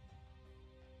units.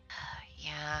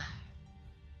 Yeah.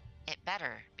 It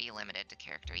better be limited to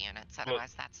character units,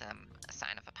 otherwise that's a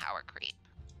sign of a power creep.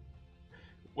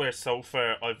 Where so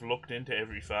far, I've looked into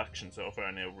every faction so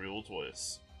far now,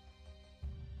 rules-wise.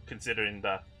 Considering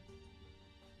that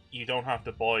you don't have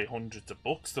to buy hundreds of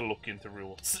books to look into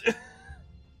rules.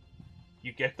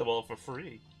 You get them all for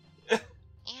free.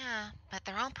 Yeah, but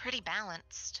they're all pretty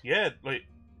balanced. Yeah, like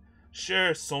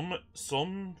sure,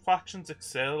 some factions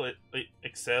excel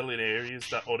in areas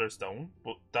that others don't,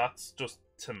 but that's just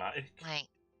thematic. Like,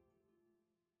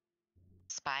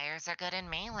 spires are good in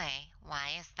melee.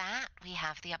 Why is that? We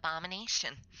have the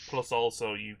abomination. Plus,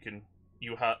 also you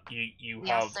have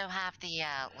We also have the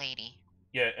lady.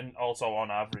 yeah, and also on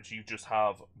average you just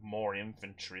have more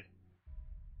infantry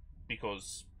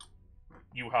because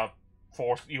you have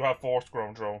force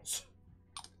grown drones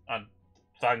and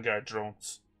vanguard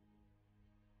drones.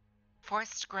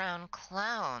 Forced grown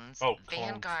clones, Oh,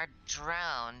 vanguard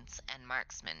drones, and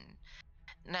marksmen.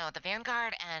 No, the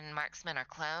vanguard and marksmen are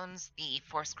clones. The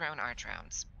forced grown are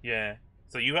drones. Yeah,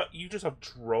 so you just have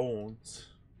drones.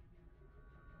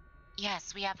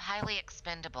 Yes, we have highly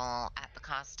expendable at the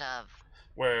cost of.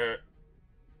 Where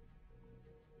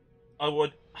I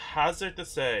would hazard to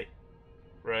say,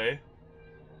 right,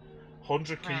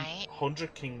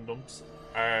 100 Kingdoms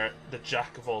are the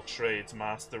jack of all trades,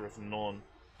 master of none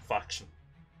faction.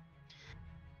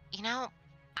 You know,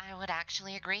 I would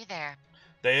actually agree there.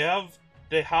 They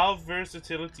have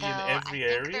versatility in every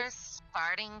area. I think they're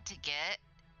starting to get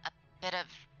a bit of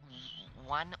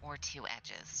one or two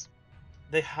edges.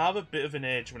 They have a bit of an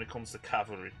edge when it comes to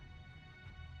cavalry.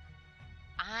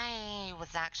 I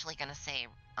was actually gonna say,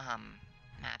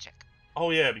 magic.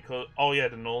 Oh yeah,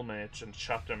 the null mage and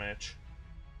chapter mage.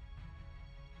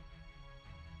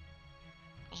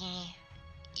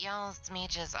 Y'all's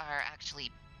mages are actually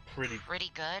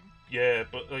pretty good. Yeah,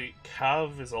 but like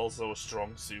Cav is also a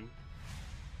strong suit.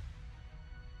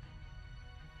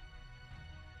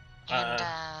 And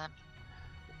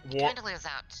kind of lose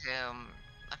out to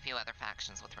a few other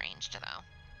factions with ranged though.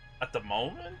 At the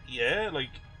moment, yeah, like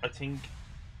I think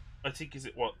is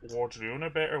it what Wardrune are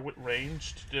better with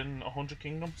ranged than 100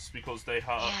 Kingdoms because they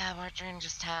have. Yeah, Wardrune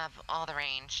just have all the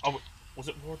ranged. Oh, was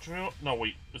it Wardrune? No,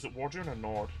 wait, is it Wardrune or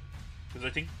Nord? Because I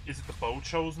think is it the bow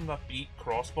chosen that beat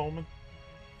crossbowmen?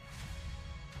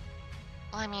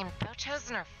 Well, I mean, bow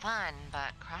chosen are fun,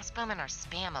 but crossbowmen are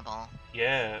spammable.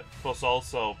 Yeah, plus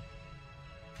also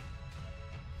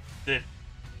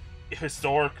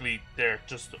historically they're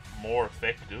just more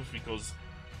effective because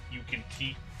you can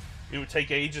teach. It would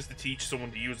take ages to teach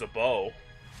someone to use a bow,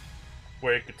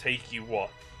 where it could take you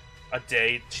a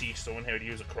day to teach someone how to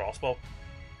use a crossbow.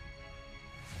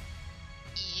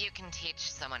 You can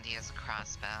teach someone to use a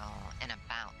crossbow in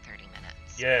about 30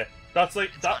 minutes. Yeah, that's like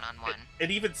it's that. One-on-one. It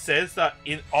even says that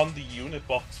on the unit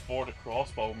box for the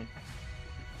crossbowman.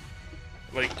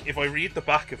 Like, if I read the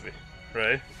back of it,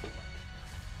 right?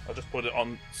 I'll just put it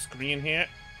on screen here.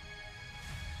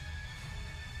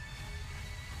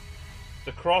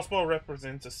 The crossbow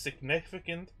represents a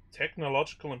significant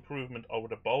technological improvement over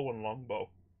the bow and longbow.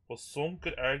 While some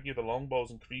could argue the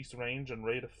longbow's increased range and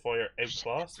rate of fire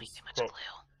outclasses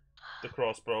the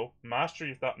crossbow,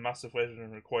 mastery of that massive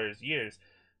weapon requires years,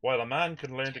 while a man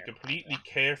can learn to completely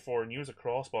care for and use a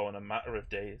crossbow in a matter of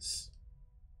days.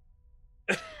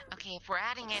 Okay, if we're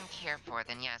adding in care for,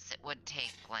 then yes, it would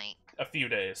take like a few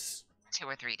days. 2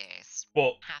 or 3 days.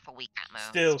 But half a week at most.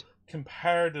 Still,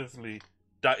 comparatively,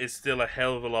 that is still a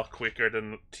hell of a lot quicker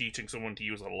than teaching someone to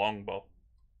use a longbow.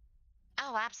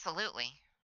 Oh, absolutely.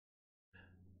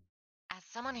 As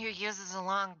someone who uses a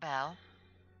longbow,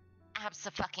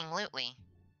 abso-fucking-lutely.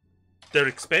 They're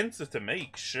expensive to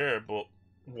make, sure, but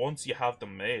once you have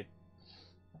them made.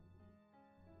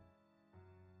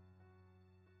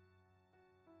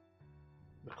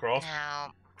 The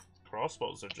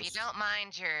crossbows are just... If you don't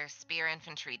mind your spear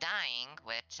infantry dying,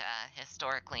 which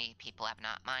historically people have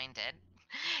not minded,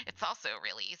 it's also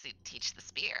really easy to teach the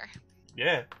spear.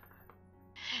 Yeah.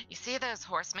 You see those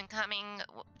horsemen coming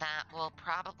that will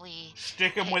probably...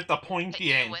 Stick them with the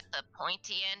pointy end. With the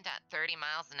pointy end at 30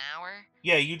 miles an hour?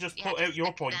 Yeah, you just put out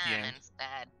your pointy end.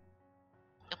 Instead.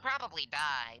 You'll probably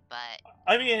die, but...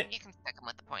 I mean... You can stick them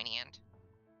with the pointy end.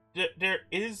 There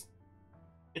is...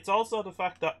 It's also the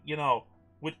fact that, you know,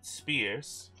 with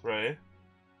spears, right?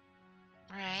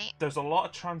 Right. There's a lot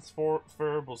of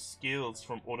transferable skills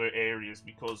from other areas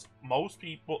because most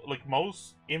people, like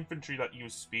most infantry that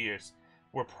use spears,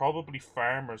 were probably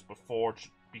farmers before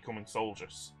becoming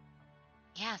soldiers.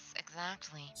 Yes,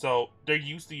 exactly. So they're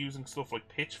used to using stuff like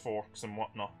pitchforks and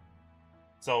whatnot.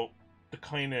 So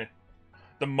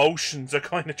the motions are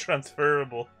kind of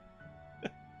transferable.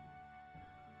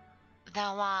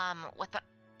 Though, with the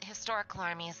historical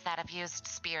armies that have used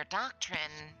spear doctrine,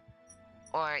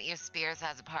 or use spears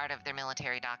as a part of their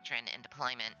military doctrine in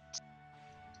deployment,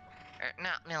 or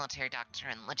not military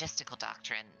doctrine, logistical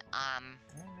doctrine,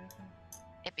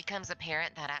 it becomes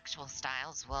apparent that actual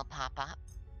styles will pop up.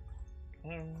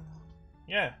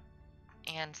 Yeah.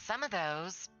 And some of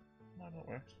those, No, don't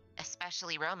worry.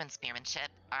 especially Roman spearmanship,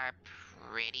 are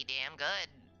pretty damn good.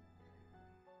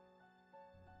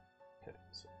 Okay,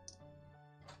 so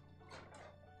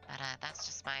But that's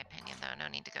just my opinion, though. No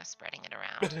need to go spreading it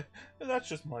around. that's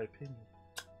just my opinion.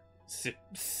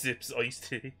 Sips iced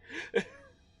tea.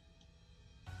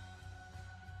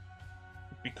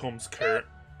 becomes current.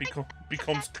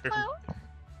 Becomes current.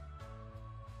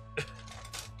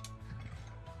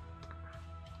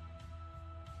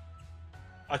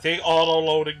 I think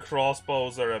auto-loading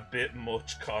crossbows are a bit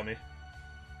much, Connie.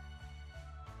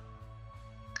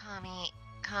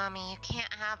 Kami, you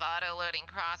can't have auto-loading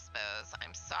crossbows.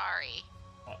 I'm sorry.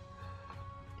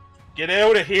 Get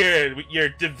out of here with your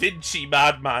Da Vinci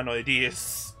madman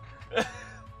ideas.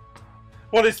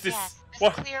 What is this? Yes, this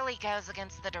What? clearly goes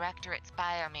against the Directorate's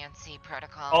biomancy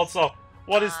protocols. Also,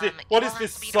 what is this? What is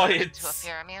this To be directed to a science?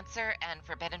 ferromancer and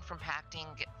forbidden from practicing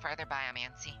further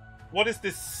biomancy. What is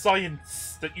this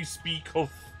science that you speak of?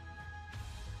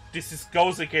 This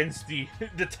goes against the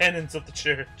tenets of the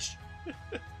church.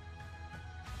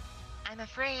 I'm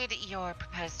afraid your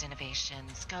proposed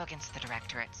innovations go against the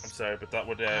Directorate's I'm sorry, but that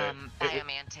would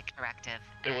biomantic directive.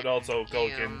 it would and also go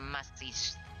you against must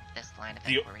cease this line of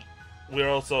the- inquiry. We're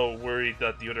also worried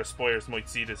that the other spires might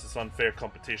see this as unfair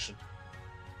competition.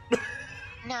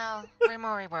 No, we're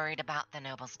more worried about the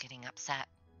nobles getting upset.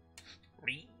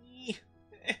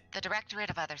 The Directorate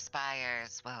of Other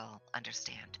Spires will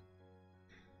understand.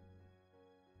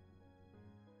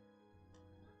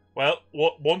 Well,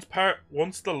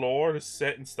 once the lore is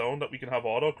set in stone that we can have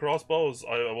auto crossbows,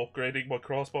 I am upgrading my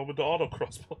crossbow with the auto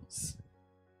crossbows.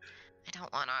 I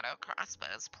don't want auto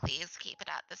crossbows. Please keep it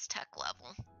at this tech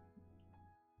level.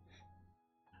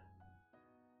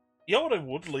 You know what I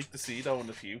would like to see though in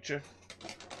the future,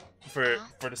 for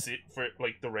Huh?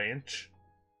 like the range,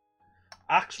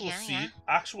 actual Yeah.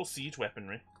 actual siege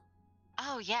weaponry.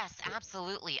 Oh yes,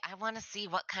 absolutely. I want to see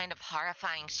what kind of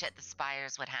horrifying shit the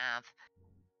Spires would have.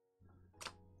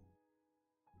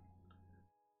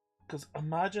 Because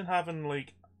imagine having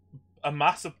like a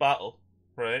massive battle,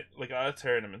 right? Like at a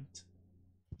tournament,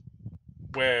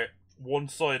 where one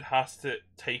side has to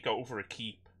take over a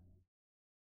keep,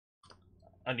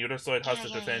 and the other side has to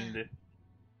defend it,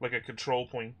 like a control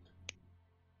point.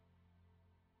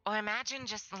 Or imagine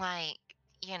just like,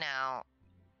 you know,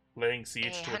 Laying siege a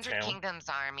to a Hundred town. Kingdoms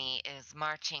army is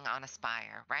marching on a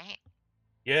spire, right?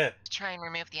 Yeah. To try and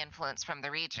remove the influence from the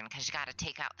region, because you got to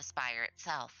take out the spire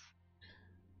itself.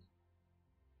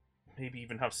 Maybe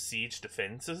even have siege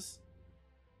defenses.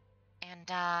 And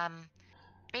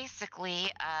basically,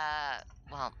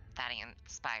 well, that ain't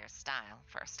Spire's style,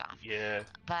 first off. Yeah.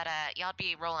 But y'all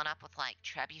be rolling up with like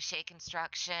trebuchet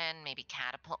construction, maybe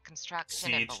catapult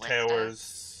construction, and Siege ballistas,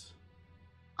 towers.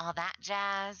 all that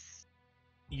jazz.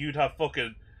 You'd have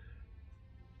fucking.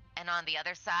 And on the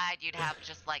other side, you'd have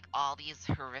just like all these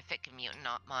horrific mutant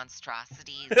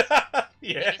monstrosities.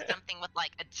 Yeah. Maybe something with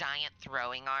like a giant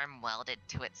throwing arm welded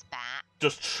to its back.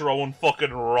 Just throwing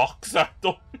fucking rocks at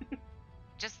them.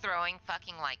 Just throwing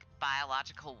fucking like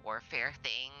biological warfare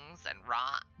things and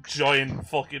rocks. Giant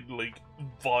fucking like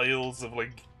vials of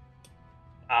like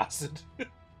acid.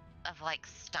 Of like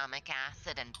stomach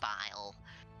acid and bile.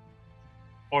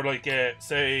 Or like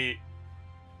say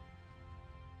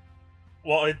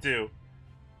what I'd do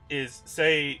is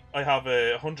say I have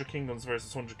 100 kingdoms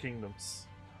versus 100 kingdoms,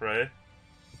 right?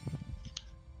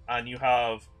 And you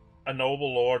have a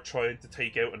noble lord trying to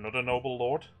take out another noble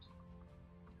lord.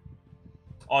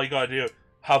 All you gotta do,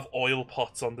 have oil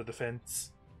pots on the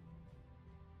defense.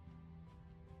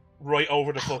 Right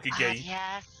over the fucking gate.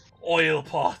 Yes. Oil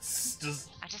pots!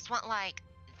 I just want like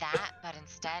that, but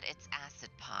instead it's acid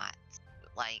pots.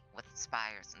 Like with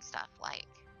spires and stuff, like,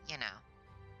 you know.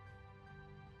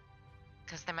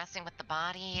 Because they're messing with the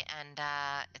body, and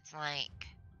it's like,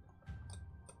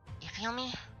 you feel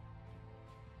me?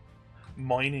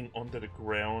 Mining under the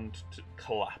ground to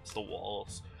collapse the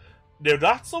walls. Now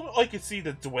that's something I could see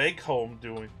the Dweg home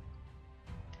doing.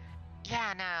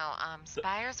 Yeah, no,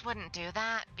 spires wouldn't do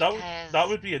that That because that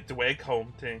would be a Dweg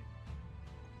home thing.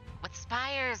 with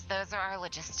spires, those are our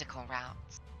logistical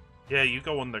routes. Yeah, you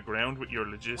go underground with your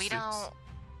logistics.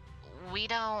 We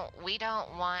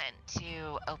don't want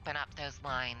to open up those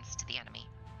lines to the enemy.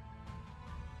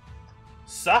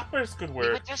 Sappers could We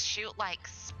work. would just shoot like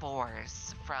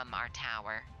spores from our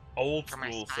tower, Old from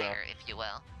our school spire, if you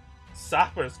will.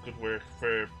 Sappers could work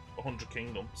for 100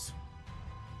 kingdoms.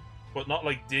 But not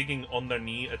like digging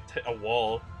underneath a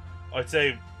wall. I'd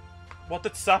say, what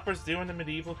did sappers do in the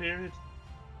medieval period?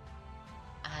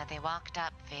 They walked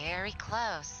up very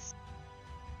close.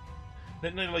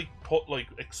 Didn't they, like, put, like,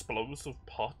 explosive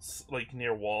pots, like,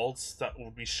 near walls that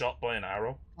would be shot by an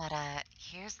arrow? But,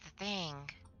 here's the thing.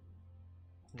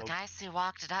 The Nope. guys who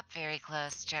walked it up very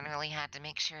close generally had to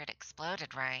make sure it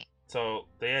exploded right. So,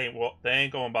 they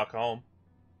ain't going back home.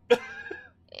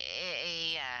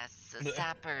 Yes,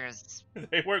 sappers.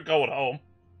 They weren't going home.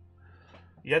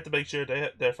 You had to make sure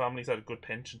their families had a good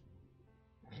pension.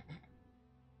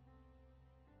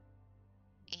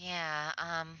 Yeah,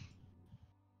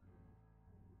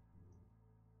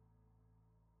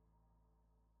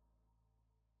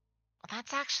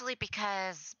 that's actually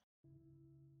because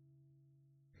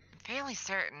I'm fairly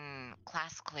certain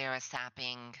class clear is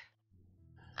sapping.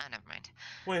 Oh, never mind.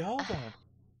 Wait, hold on.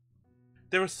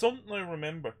 There was something I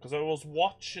remember, because I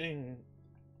watched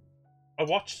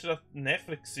that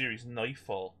Netflix series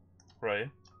Nightfall,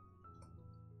 right?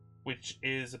 Which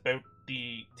is about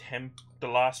the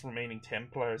last remaining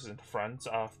Templars in France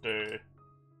after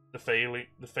the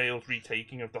failed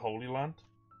retaking of the Holy Land.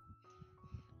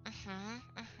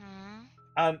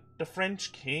 And the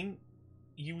French king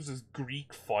uses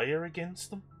Greek fire against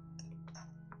them.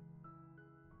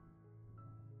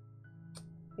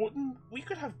 We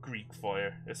could have Greek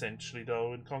fire, essentially,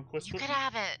 though, in Conquest. You could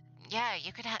have it. Yeah,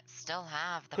 you could still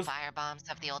have the 'Cause- fire bombs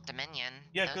of the Old Dominion.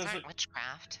 Yeah, Those 'cause aren't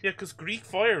witchcraft. Yeah, because Greek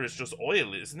fire is just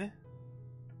oil, isn't it?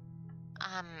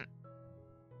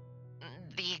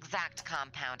 The exact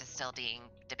compound is still being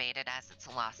debated as it's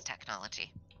a lost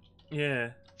technology.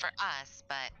 Yeah. For us,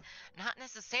 but not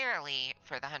necessarily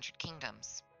for the 100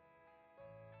 Kingdoms.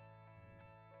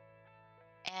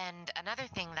 And another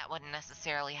thing that wouldn't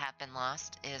necessarily have been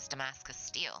lost is Damascus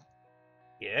steel.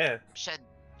 Yeah. Should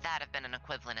that have been an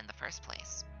equivalent in the first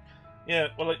place? Yeah,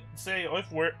 well, like, say,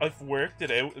 I've worked it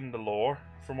out in the lore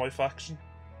for my faction.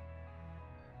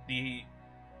 The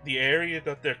area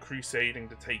that they're crusading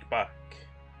to take back,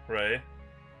 right,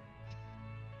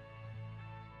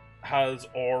 has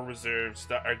ore reserves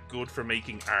that are good for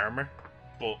making armor,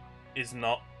 but is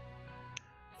not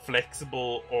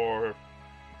flexible or,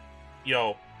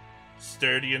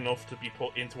 sturdy enough to be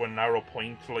put into a narrow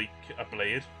point like a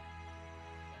blade.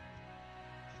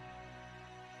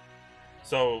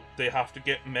 So they have to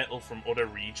get metal from other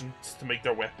regions to make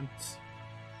their weapons.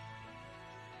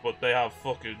 But they have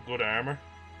fucking good armor.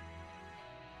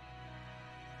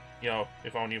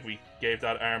 If only if we gave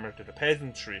that armor to the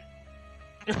peasantry.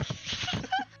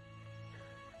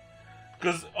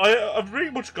 Because I've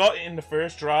pretty much got it in the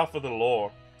first draft of the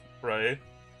lore, right?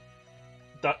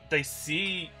 That they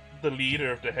see the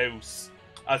leader of the house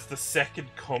as the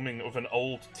second coming of an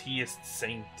old theist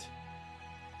saint.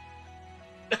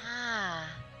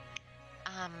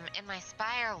 In my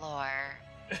Spire lore,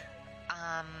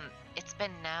 it's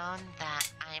been known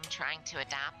that I'm trying to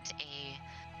adapt a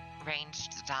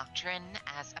ranged doctrine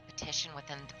as a petition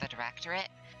within the Directorate,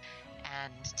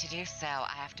 and to do so,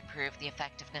 I have to prove the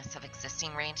effectiveness of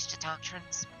existing ranged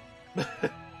doctrines.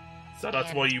 So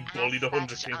that's why you bully the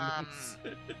 100 such, Kingdoms.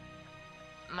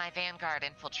 My Vanguard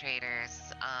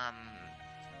infiltrators,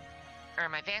 or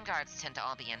my Vanguards tend to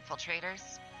all be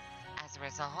infiltrators as a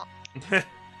result.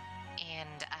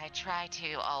 And I try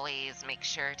to always make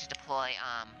sure to deploy,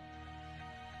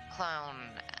 clone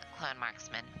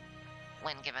marksmen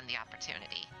when given the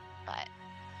opportunity. But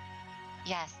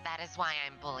yes, that is why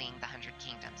I'm bullying the 100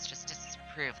 Kingdoms, just to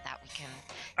prove that we can,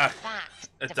 in fact,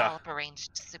 develop a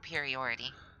ranged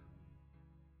superiority.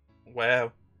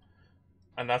 Wow.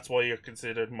 And that's why you're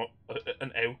considered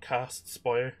an outcast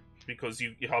spire? Because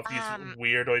you have these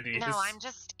weird ideas? No, I'm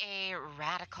just a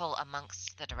radical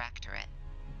amongst the Directorate.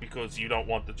 Because you don't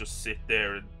want to just sit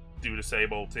there and do the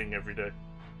same old thing every day?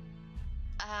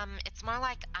 It's more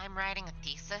like I'm writing a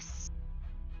thesis,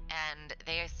 and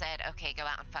they said, okay, go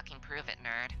out and fucking prove it,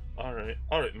 nerd.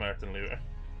 Alright, Martin Luther.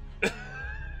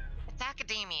 It's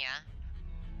academia.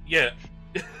 Yeah.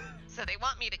 So they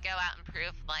want me to go out and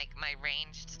prove, like, my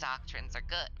ranged doctrines are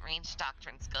good. Ranged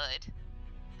doctrines good.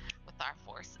 With our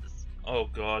forces. Oh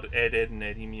god, Ed, and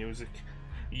Eddie music.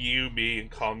 You, me,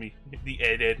 and Commie. The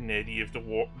Ed, and Eddie of the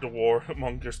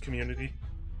warmongers community.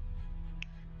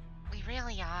 We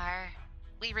really are.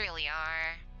 We really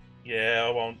are. Yeah,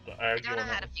 I won't argue. I don't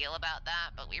know how to feel about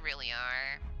that, but we really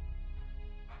are.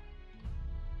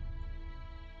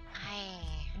 I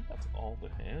think that's all the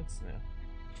heads now.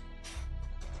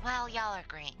 Well, y'all are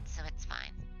green, so it's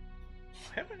fine.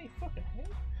 How many fucking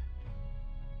heads?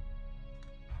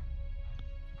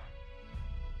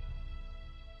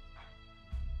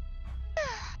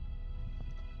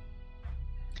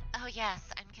 Oh yes,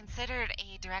 I'm considered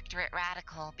a Directorate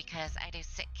radical because I do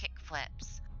sick kick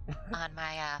flips on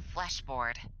my flesh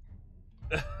board.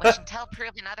 which until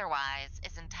proven otherwise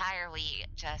is entirely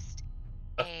just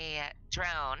a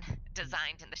drone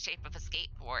designed in the shape of a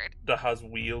skateboard. That has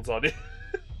wheels on it.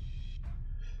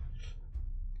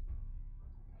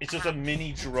 It's just a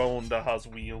mini drone that has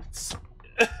wheels.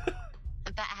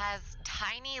 That has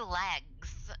tiny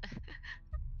legs.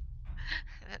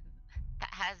 That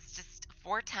has just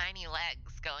 4 tiny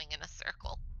legs going in a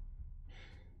circle.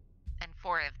 And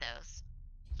 4 of those.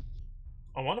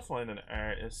 I want to find an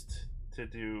artist to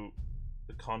do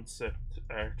the concept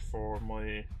art for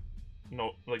my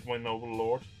my noble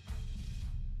lord,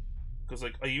 because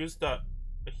like I used that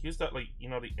like, you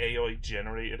know, the AI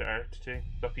generated art thing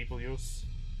that people use.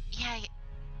 Yeah,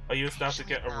 I used that to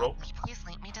get a rope. Can you please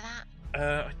link me to that?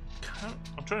 I can't.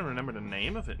 I'm trying to remember the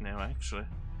name of it now. Actually,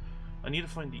 I need to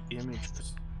find the image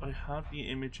because I have the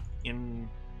image in.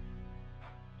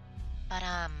 But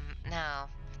no.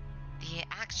 The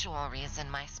actual reason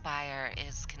my spire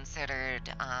is considered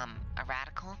a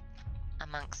radical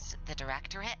amongst the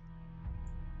directorate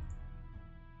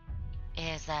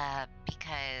is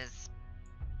because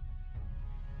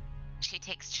she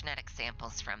takes genetic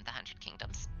samples from the 100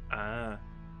 Kingdoms. Ah.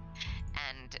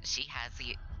 And she has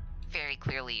very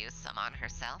clearly used some on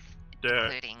herself, There.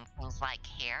 including things like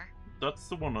hair. That's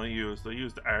the one I used. I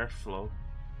used Airflow.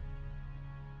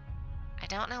 I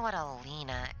don't know what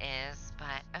Alina is,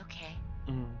 but okay.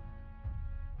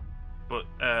 But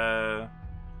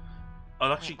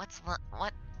I'll actually.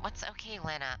 Wait, what's okay,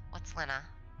 Lena? What's Lena?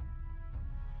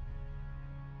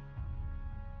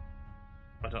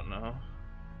 I don't know.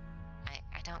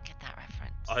 I don't get that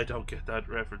reference. I don't get that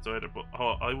reference either. But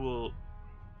I will.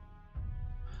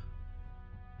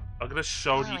 I'm gonna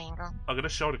show the. I'm gonna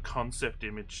show the concept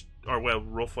image, or well,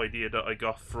 rough idea that I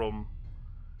got from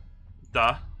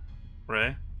that,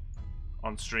 right,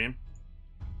 on stream.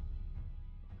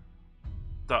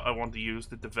 That I want to use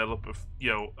to develop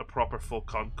a proper full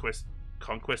conquest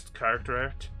character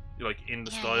art, like in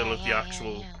the style of the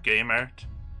actual game art.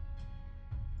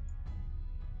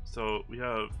 So we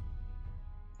have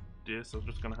this. I'm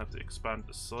just gonna have to expand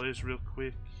the size real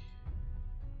quick.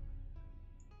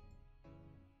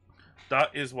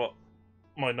 That is what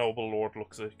my noble lord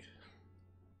looks like,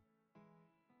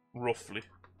 roughly.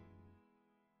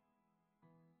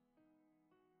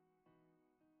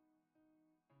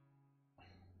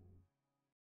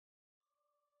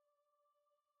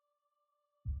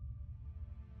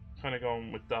 Kind of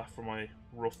going with that for my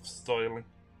rough styling.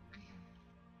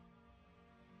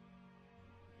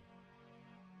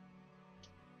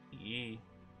 Yeah.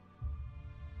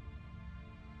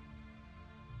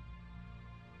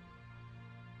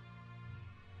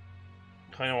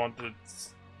 Kind of wanted.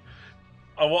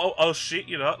 I'll shit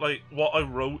you that, like what I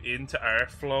wrote into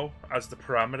Airflow as the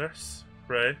parameters,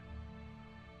 right?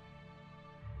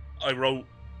 I wrote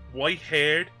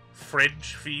white-haired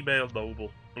French female noble,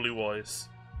 blue eyes.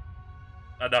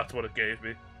 And that's what it gave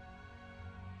me.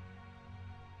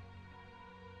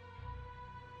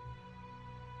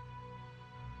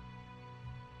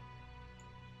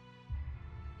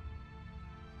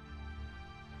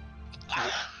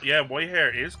 Yeah, white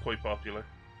hair is quite popular.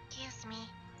 Excuse me.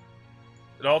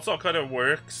 It also kind of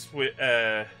works with,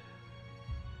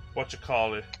 what you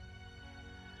call it.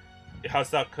 It has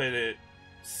that kind of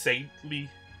saintly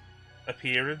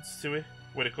appearance to it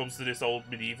when it comes to this old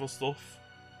medieval stuff.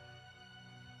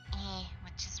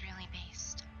 Which is really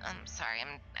based. I'm sorry,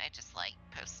 I just like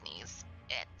post sneeze.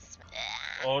 It's.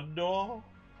 Oh no.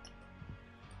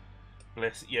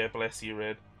 Bless you,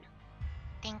 Red.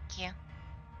 Thank you.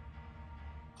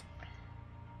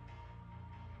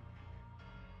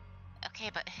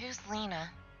 Okay, but who's Lena?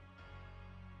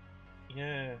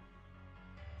 Yeah.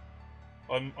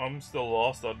 I'm still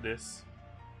lost on this.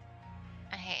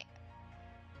 Hey.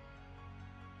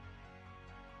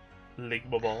 Lick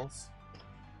my balls.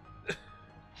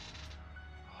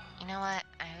 You know what?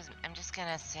 I'm just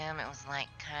gonna assume it was like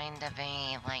kind of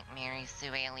a like Mary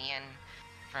Sue alien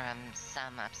from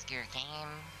some obscure game.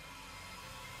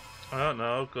 I don't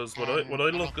know, because when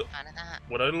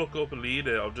I look up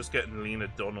Lena, I'm just getting Lena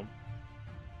Dunham.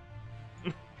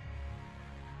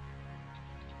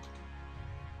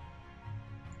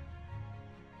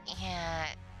 Yeah,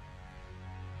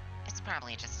 it's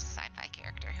probably just a sci-fi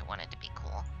character who wanted to be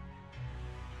cool.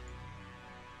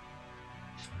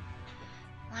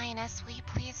 Lioness, will you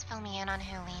please fill me in on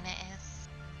who Lena is?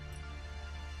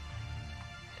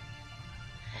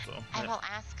 Also, I will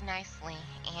ask nicely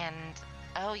and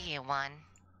owe you one.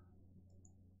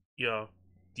 Yeah,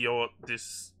 do you know what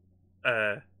this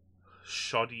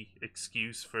shoddy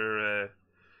excuse for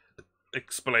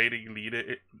explaining Lena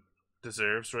it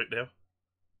deserves right now?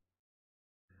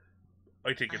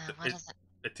 I think What is it?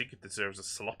 I think it deserves a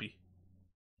sloppy.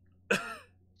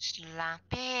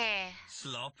 Sloppy.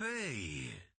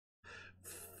 Sloppy.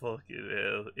 Fucking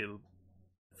hell,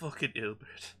 fucking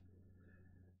Ilbert.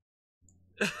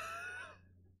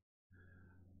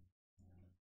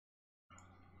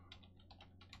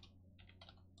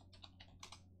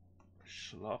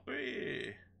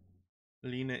 Sloppy.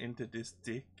 Lena into this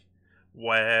dick.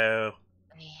 Wow.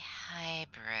 A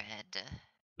hybrid.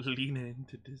 Lena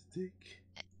into this dick.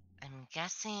 I'm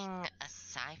guessing a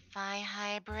sci-fi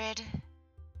hybrid.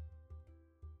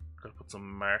 Gotta put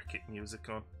some market music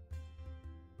on.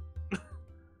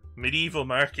 Medieval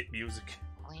market music.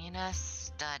 Lena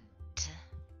Stud.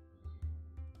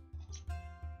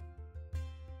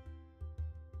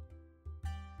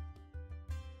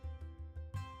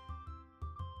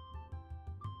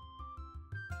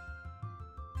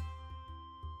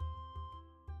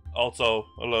 Also,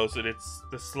 allows it. It's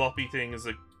the sloppy thing is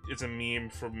a meme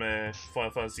from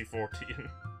Final Fantasy 14.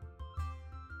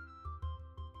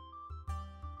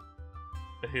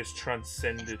 It has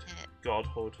transcended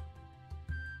godhood.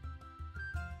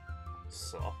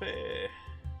 Sloppy.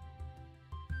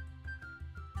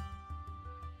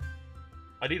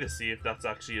 I need to see if that's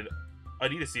actually I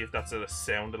need to see if that's a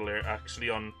sound alert actually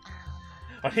on.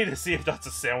 I need to see if that's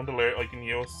a sound alert I can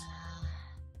use.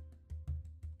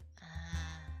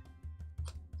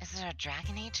 Is it a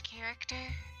Dragon Age character?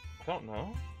 I don't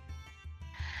know.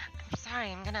 I'm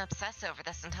sorry, I'm gonna obsess over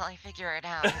this until I figure it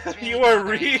out. It's really You are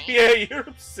bothering me. yeah, you're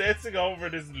obsessing over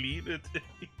this Lena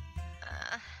thing.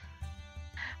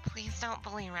 Please don't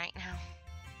bully right now.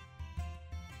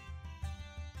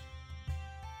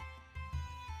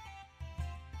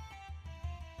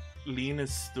 Lena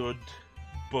Stud,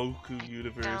 Boku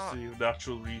University of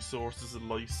Natural Resources and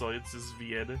Life Sciences,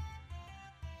 Vienna.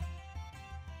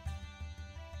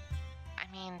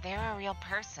 I mean, they're a real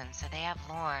person, so they have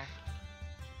lore.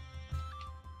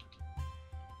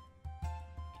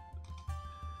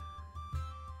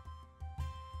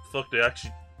 Fuck, they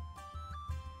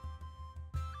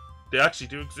actually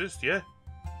do exist, yeah.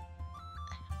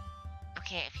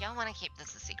 Okay, if y'all want to keep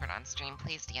this a secret on stream,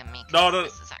 please DM me. No.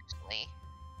 This is actually...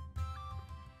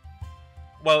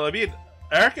 Well, I mean,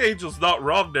 Archangel's not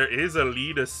wrong. There is a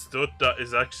Lena Stud that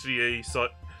is actually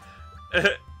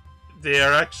they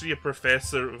are actually a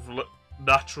professor of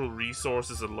natural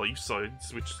resources and life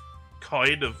science, which is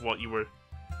kind of what you were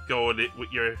going it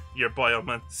with your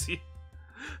biomancy.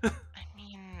 I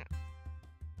mean...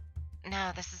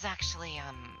 No, this is actually,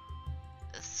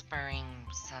 spurring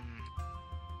some...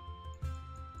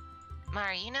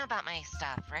 Mari, you know about my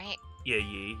stuff, right? Yeah.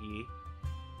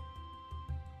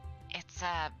 It's,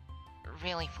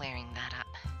 really flaring that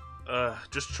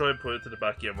up. Just try and put it to the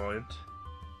back of your mind.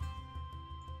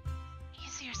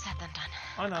 Easier said than done.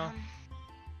 I know.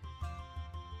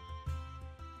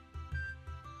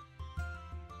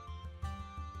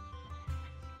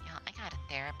 Yeah, I got a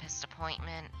therapist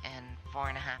appointment in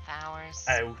 4.5 hours.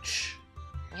 Ouch.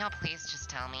 Y'all please just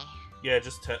tell me. Yeah,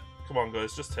 just come on,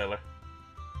 guys, just tell her.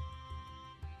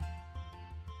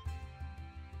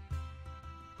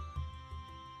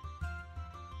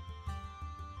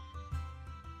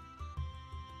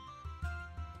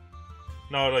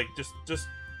 No, like just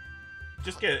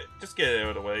get it out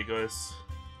of the way, guys.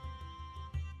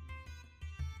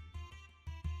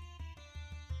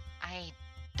 I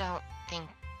don't think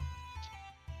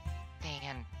they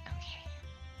can. Okay.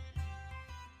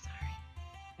 Sorry.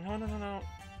 No.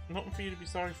 Nothing for you to be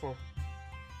sorry for. No,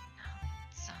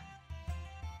 it's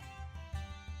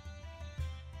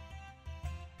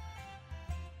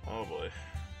Oh boy.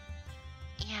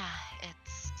 Yeah,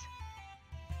 it's.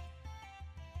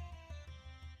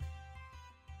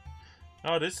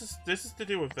 No, this is to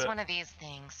do with It's one of these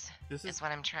things. This is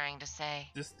what I'm trying to say.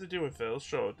 This is to do with Phil's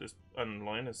show. This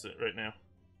online is it right now.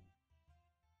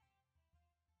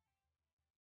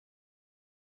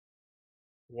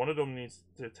 One of them needs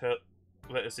to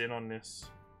let us in on this.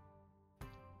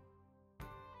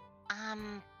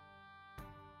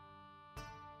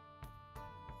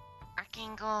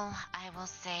 Archangel, I will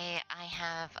say I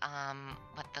have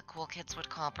what the cool kids would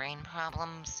call brain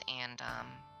problems, and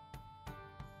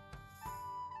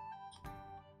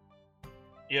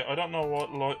Yeah, I don't know what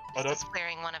I don't. This is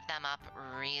clearing one of them up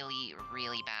really,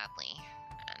 really badly,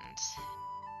 and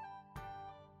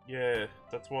Yeah,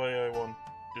 that's why I want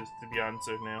this to be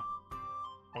answered now.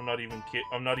 I'm not even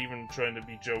I'm not even trying to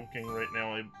be joking right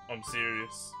now. I'm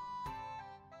serious.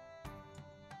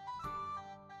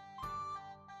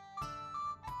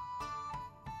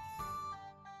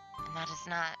 and that is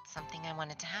not something I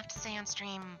wanted to have to say on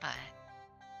stream, but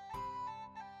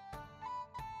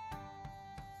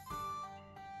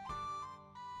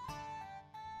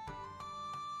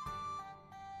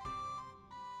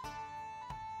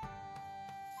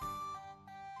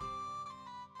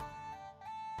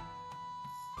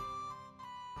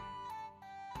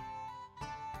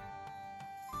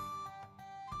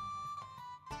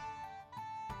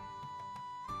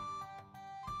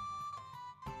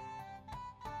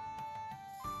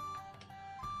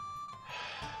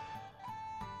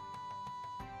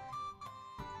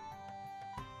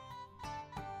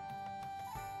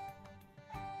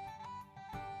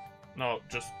No,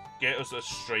 just get us a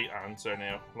straight answer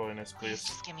now, Lioness, Please please.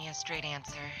 just give me a straight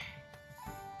answer.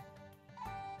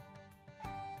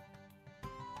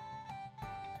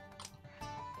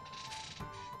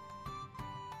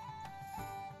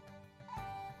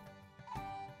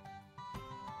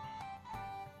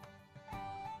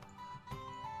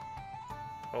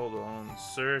 Hold on.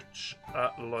 Search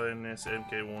at Lioness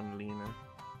MK1 Lena.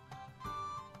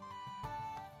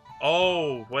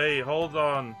 Oh, wait, hold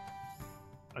on.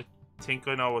 I think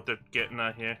I know what they're getting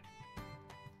at here.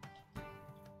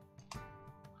 I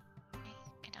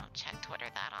don't check Twitter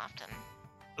that often.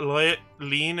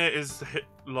 Lena is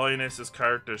Lioness's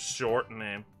character's short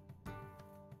name.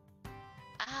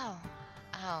 Oh.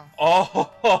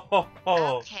 Oh.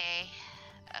 Oh! Okay.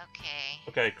 Okay.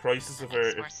 Okay, crisis That makes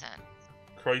averted. more sense.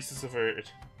 Crisis averted.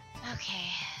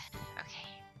 Okay. Okay.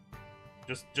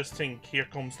 Just think, here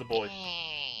comes the boy.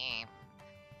 Hey.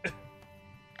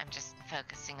 I'm just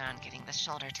focusing on getting the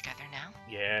shoulder together now.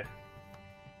 Yeah.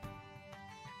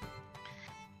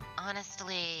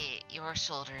 Honestly, your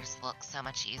shoulders look so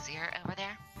much easier over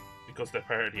there. Because they're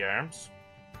part of the arms.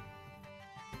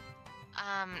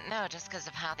 No, just because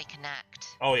of how they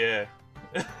connect. Oh yeah.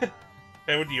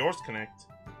 How would yours connect?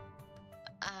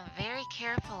 Very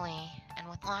carefully and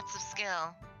with lots of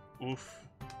skill. Oof.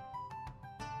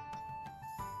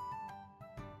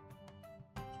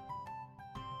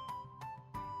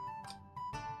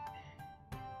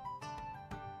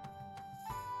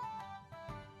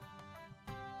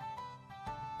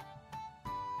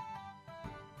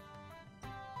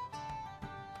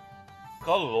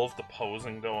 Gotta love the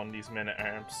posing though on these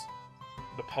men-at-arms.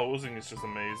 The posing is just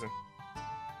amazing.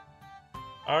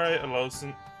 Alright,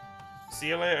 Alosin. See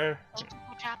you later. Thank you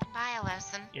for dropping by,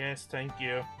 Alosin. Yes, thank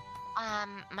you.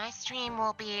 My stream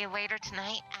will be later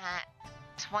tonight at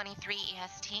 23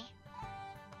 EST.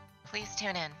 Please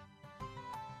tune in.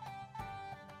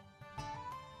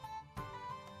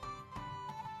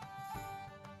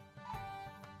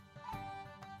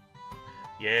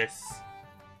 Yes.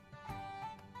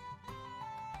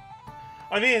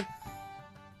 I mean,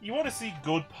 you want to see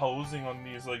good posing on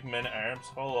these, like, men-at-arms?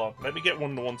 Hold on. Let me get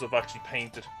one of the ones I've actually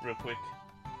painted real quick.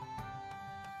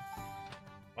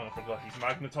 Oh, I forgot he's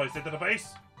magnetized into the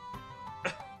base.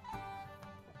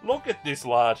 Look at this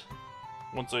lad.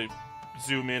 Once I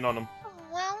zoom in on him.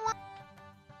 Well,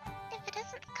 if it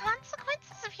isn't the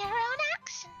consequences of your own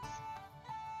actions.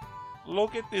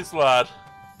 Look at this lad.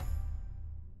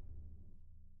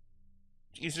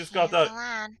 He's just got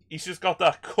that. He's just got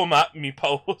that come at me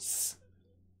pose.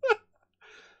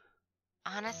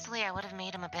 Honestly, I would have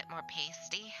made him a bit more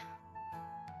pasty.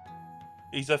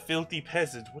 He's a filthy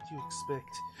peasant. What do you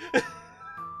expect?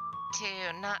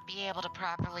 To not be able to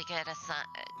properly get a sun,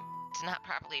 to not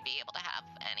properly be able to have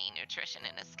any nutrition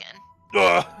in his skin.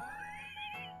 Ugh.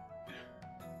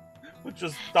 But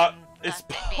just that Thus it's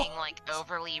it being like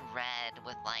overly red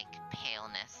with like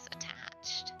paleness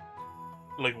attached.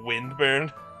 like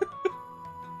windburn.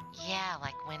 Yeah,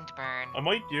 like windburn. I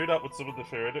might do that with some of the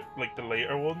further, like the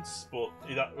later ones, but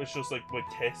that was just like my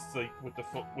tests, like with the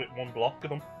with one block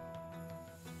of them.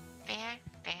 Fair,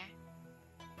 fair.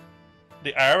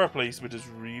 The armor placement is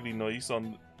really nice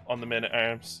on the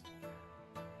men-at-arms,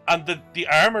 and the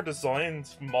armor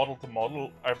designs model to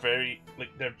model are very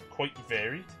like they're quite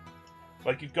varied.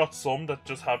 Like you've got some that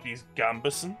just have these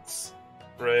gambescents,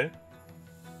 right?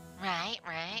 Right,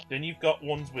 right. Then you've got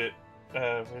ones with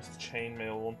where's the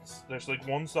chainmail ones? There's like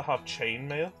ones that have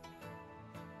chainmail,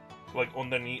 like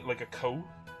underneath like a coat.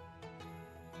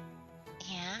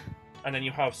 Yeah. And then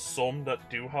you have some that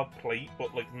do have plate,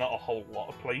 but like not a whole lot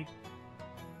of plate.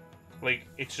 Like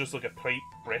it's just like a plate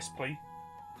breastplate.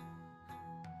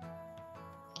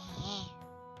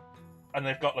 And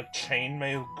they've got like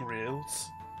chainmail grills.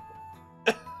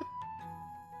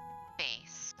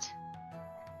 Based.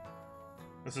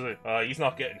 This is it. He's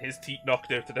not getting his teeth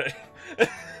knocked out today.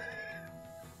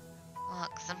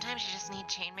 Look, sometimes you just need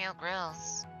chainmail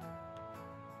grills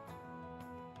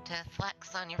to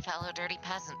flex on your fellow dirty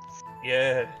peasants.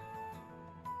 Yeah.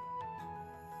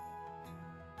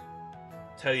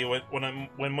 Tell you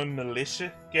when my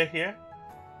militia get here,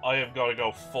 I have got to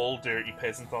go full dirty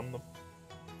peasant on them.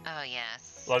 Oh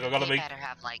yes. Like, I gotta they make- better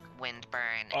have like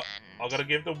windburn and. I gotta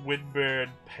give the windburn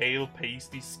pale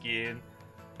pasty skin.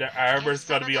 Their armor's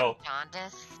gotta be all.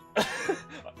 Jaundice.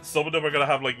 Some of them are gonna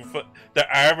have like their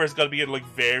armor's gotta be in like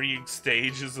varying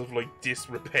stages of like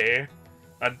disrepair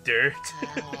and dirt.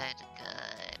 Good,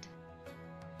 good.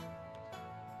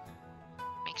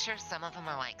 Make sure some of them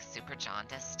are like super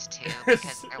jaundiced too,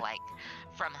 because they're like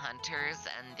from hunters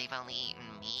and they've only eaten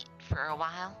meat for a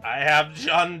while. I have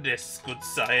jaundice, good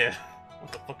sire.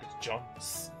 What the fuck is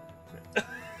jaundice?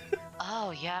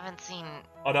 Oh, you haven't seen...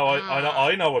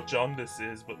 I know what jaundice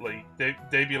is, but like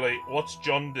they be like, "What's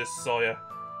jaundice, sire?"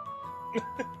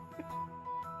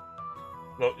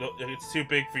 Look, it's too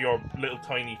big for your little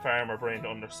tiny farmer brain to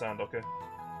understand. Okay.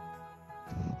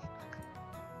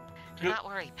 Do not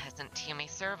worry, peasant. You may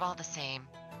serve all the same.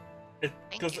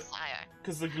 Thank you, sire.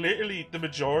 Because like literally the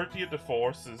majority of the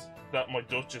forces that my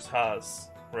Duchess has,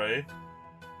 right,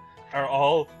 are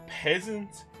all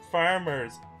peasant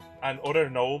farmers and other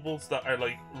nobles that are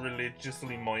like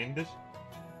religiously minded,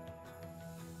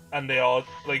 and they all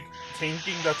like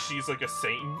thinking that she's like a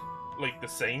saint, like the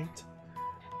saint.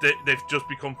 They've just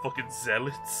become fucking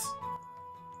zealots.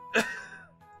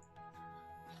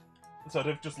 So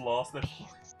they've just lost their.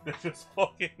 They're just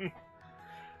fucking.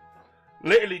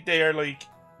 Literally, they are like.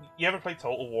 You ever play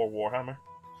Total War Warhammer?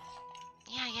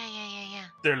 Yeah.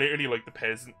 They're literally like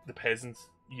the peasants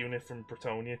unit from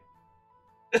Bretonia.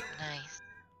 Nice.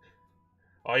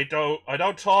 I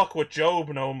don't talk with Job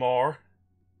no more.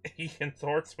 He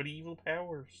consorts with evil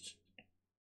powers.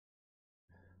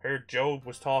 Heard Job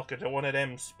was talking to one of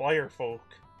them spire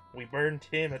folk. We burned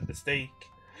him at the stake.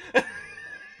 The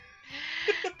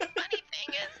funny thing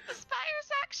is, the spires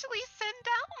actually send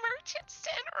out merchants to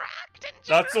interact and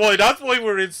That's why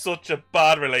we're in such a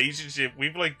bad relationship.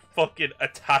 We've like fucking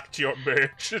attacked your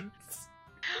merchants.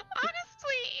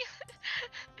 Honestly,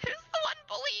 who's the one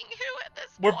bullying who at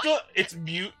this point?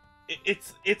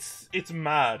 It's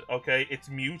mad, okay? It's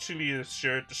mutually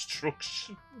assured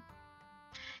destruction.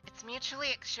 It's mutually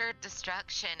assured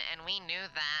destruction, and we knew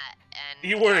that, and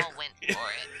You we were... all went for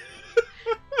it.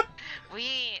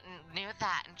 We knew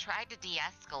that and tried to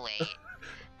de-escalate,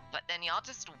 but then y'all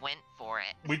just went for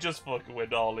it. We just fucking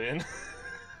went all in.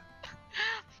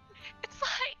 It's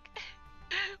like,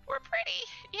 we're pretty,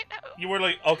 you know. You were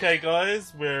like, okay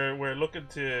guys, we're looking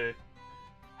to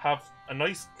have a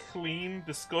nice clean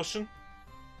discussion.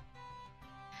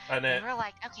 And we were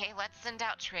like, okay, let's send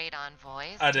out trade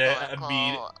envoys. And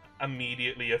local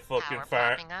immediately a fucking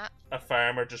a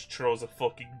farmer just throws a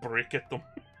fucking brick at them.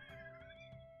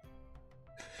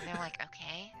 And they're like,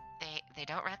 okay, they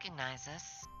don't recognize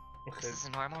us. Okay. This is a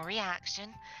normal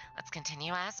reaction. Let's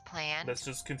continue as planned. Let's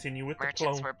just continue with Merchants the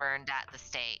clone. were burned at the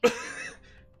stake.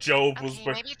 Job okay, was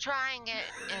burned. Maybe trying it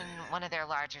in one of their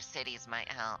larger cities might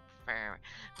help for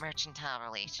mercantile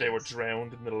relations. They were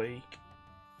drowned in the lake.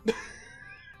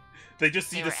 They just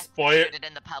see they the spire. Executed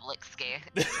in the public square.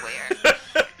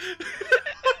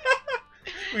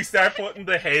 We start putting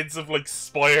the heads of like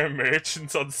spire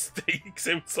merchants on stakes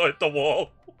outside the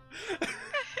wall. We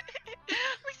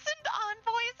send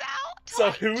envoys out. So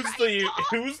like,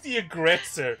 who's the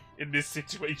aggressor in this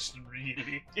situation,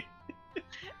 really? And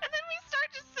then we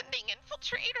start just sending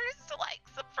infiltrators to like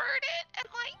subvert it and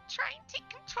like try and take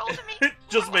control to make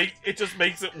it just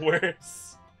makes it worse.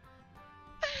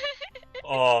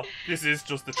 Oh, this is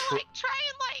just the truth. Like, try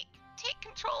and like take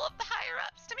control of the higher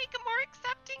ups to make them more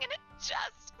accepting, and it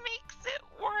just makes it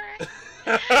worse.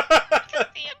 Because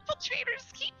the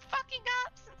infiltrators keep fucking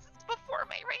up since it's before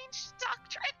my ranged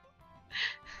doctrine.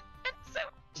 And so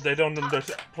they don't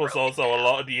understand. Plus, also a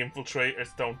lot of the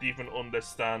infiltrators don't even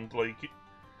understand like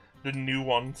the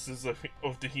nuances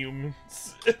of the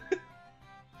humans.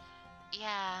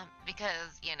 Yeah,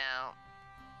 because you know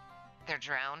they're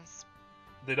drones.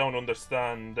 They don't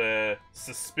understand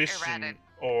suspicion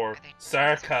or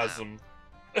sarcasm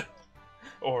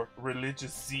or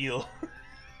religious zeal.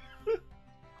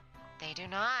 They do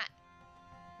not.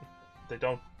 They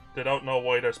don't know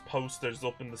why there's posters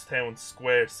up in this town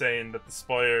square saying that the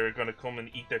Spire are gonna come and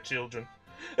eat their children.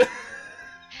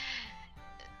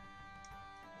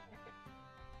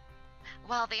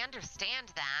 Well, they understand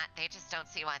that. They just don't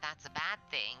see why that's a bad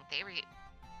thing.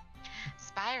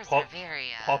 Spires are very...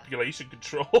 population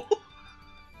control.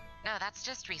 No, that's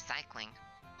just recycling.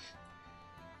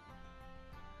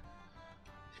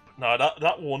 No,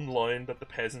 that one line that the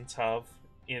peasants have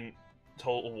in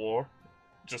Total War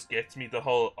just gets me. The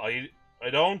whole, I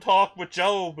don't talk with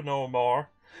Job no more.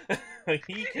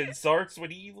 He consorts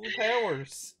with evil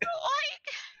powers.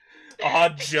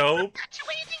 Like... Job.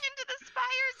 Perpetuating into the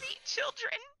Spires eat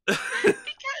children.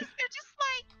 Because they're just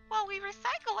like, well, we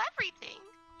recycle everything.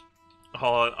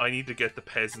 Oh, I need to get the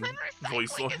peasant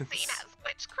voice lines. Is seen as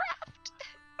witchcraft.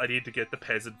 I need to get the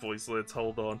peasant voice lines.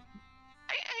 Hold on.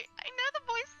 I know the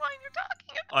voice line you're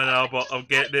talking about. I know, but I'm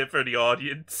getting it for the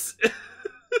audience.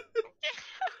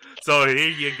 So here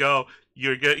you go.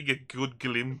 You're getting a good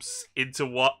glimpse into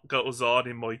what goes on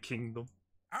in my kingdom.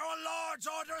 Our Lord's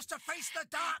order us to face the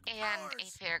dark powers. And a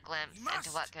fair glimpse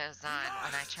into what goes on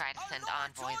when I try to send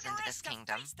envoys into this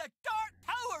kingdom. Face the dark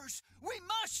powers. We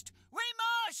must.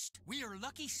 We are You're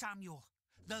lucky, Samuel.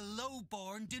 The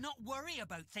lowborn do not worry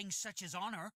about things such as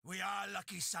honor. We are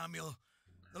lucky, Samuel.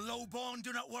 The lowborn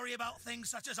do not worry about things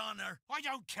such as honor. I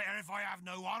don't care if I have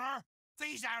no honor.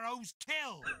 These arrows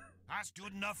kill. That's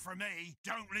good enough for me.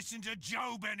 Don't listen to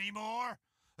Job anymore.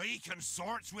 He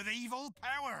consorts with evil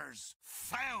powers.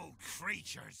 Foul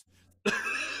creatures.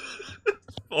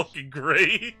 Fucking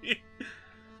great.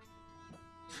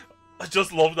 I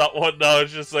just love that one now.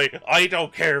 It's just like, I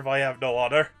don't care if I have no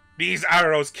honor. These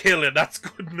arrows kill and that's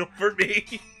good enough for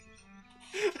me.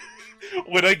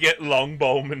 When I get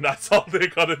longbowmen, that's all they're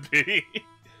gonna be.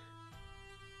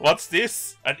 What's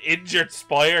this? An injured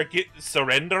spire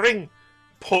surrendering?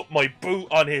 Put my boot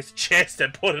on his chest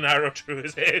and put an arrow through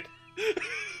his head.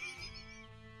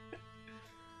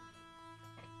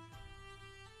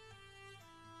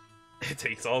 It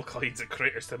takes all kinds of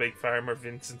critters to make Farmer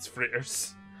Vincent's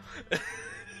fritters.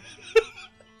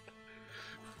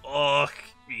 Fuck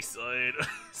me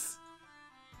sideways.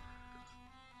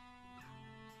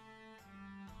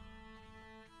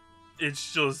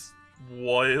 It's just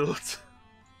wild.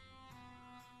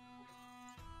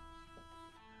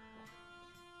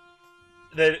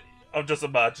 Then I'm just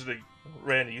imagining,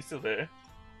 Randy, you still there?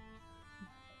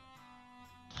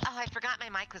 Oh, I forgot my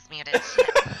mic was muted.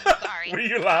 Sorry. Were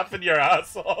you laughing your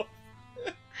ass off?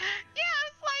 Yeah,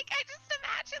 it's like, I just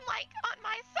imagine, like, on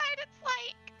my side, it's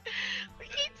like, we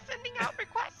keep sending out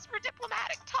requests for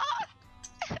diplomatic talk,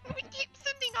 and we keep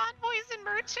sending envoys and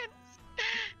merchants,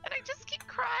 and I just keep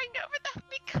crying over them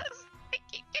because they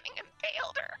keep getting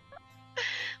impaled or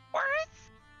worse.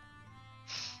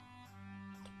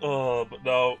 Oh, but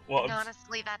no. What And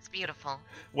honestly, that's beautiful.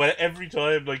 Well, every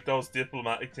time like those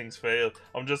diplomatic things fail,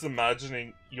 I'm just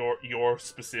imagining your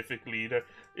specific leader.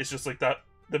 It's just like that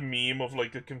the meme of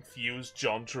like a confused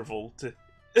John Travolta.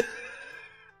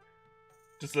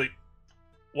 Just like,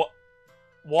 what?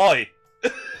 Why?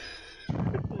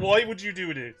 Why would you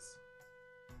do this?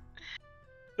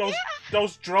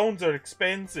 Those drones are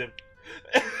expensive.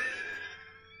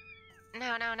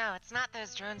 No, it's not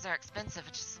those drones are expensive,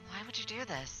 it's just, why would you do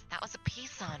this? That was a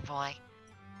peace envoy.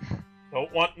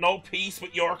 Don't want no peace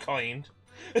with your kind.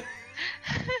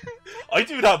 I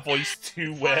do that voice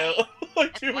too well.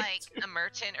 It's like a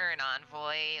merchant or an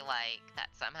envoy, like, that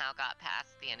somehow got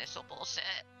past the initial bullshit,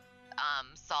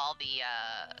 saw the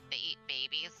eat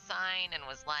babies sign and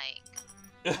was like,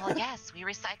 well, yes, we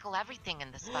recycle everything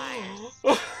in the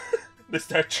spires. They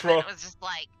start trying. It was just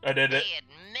like, and then they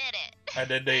admit it. And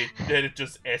then it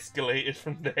just escalated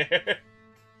from there.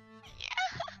 Yeah.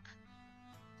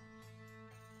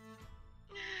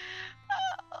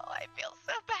 Oh, I feel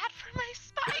so bad for my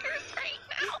spiders right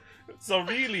now. So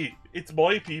really, it's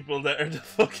my people that are the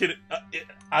fucking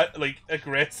like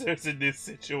aggressors in this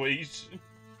situation.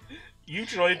 You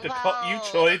tried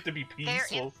to be peaceful. They're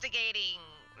instigating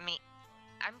me.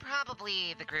 I'm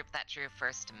probably the group that drew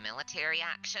first military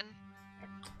action.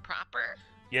 Proper.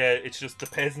 Yeah, it's just the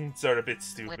peasants are a bit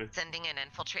stupid. With sending in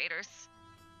infiltrators.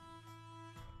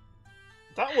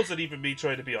 That wasn't even me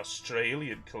trying to be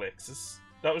Australian, Calexis.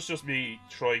 That was just me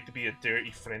trying to be a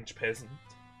dirty French peasant.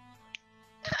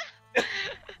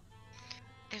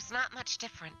 There's not much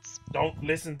difference. Don't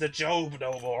listen to Job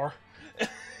no more.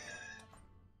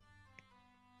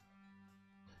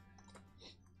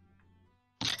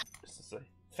 Just to say,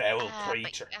 foul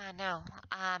creature. No.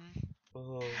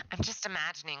 Oh. I'm just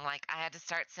imagining, like, I had to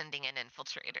start sending in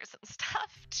infiltrators and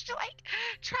stuff to, like,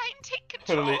 try and take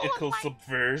control. Political of, like,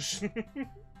 subversion. Yeah,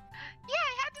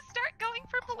 I had to start going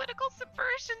for political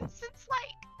subversion since,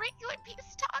 like, regular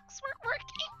peace talks weren't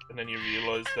working. And then you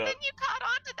realised that... And then you caught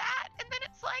on to that, and then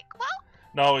it's like, well...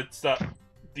 No, it's that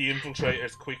the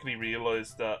infiltrators quickly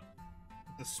realised that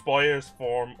the Spire's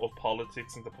form of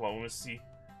politics and diplomacy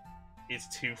is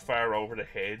too far over the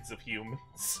heads of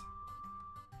humans.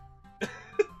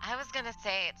 I was gonna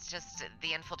say it's just the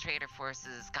infiltrator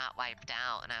forces got wiped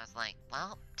out, and I was like,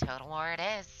 well, total war it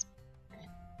is.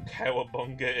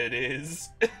 Cowabunga it is.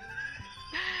 Yeah,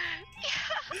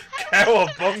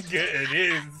 Cowabunga it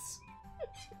is.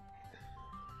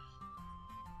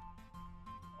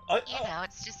 You know,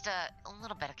 it's just a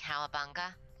little bit of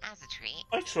cowabunga as a treat.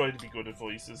 I try to be good at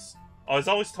voices. I was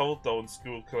always told though in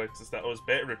school, Calexis, that I was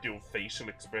better at doing facial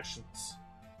expressions.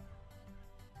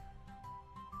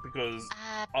 Because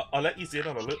I'll let you in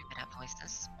on a little.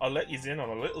 I'll let you in on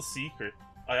a little secret.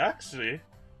 I actually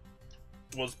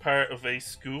was part of a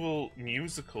school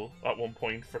musical at one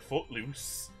point for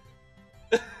Footloose,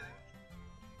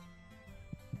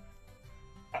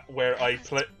 where I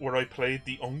played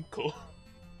the uncle.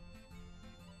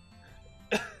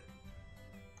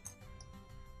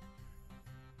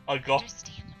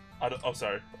 I'm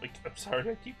sorry. I'm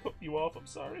sorry. I keep cutting you off. I'm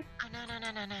sorry. Oh, no,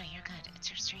 you're good. It's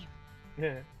your stream.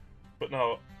 Yeah, but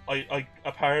no. I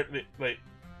apparently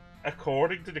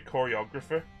according to the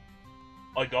choreographer,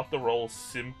 I got the role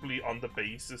simply on the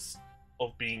basis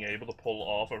of being able to pull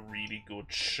off a really good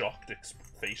shocked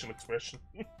facial expression.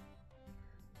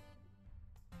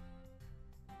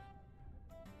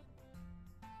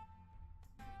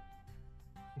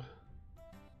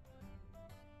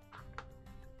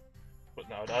 But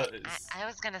no, that is... I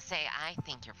was gonna say, I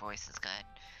think your voice is good.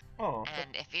 Oh.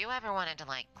 And if you ever wanted to,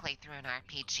 like, play through an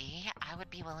RPG, I would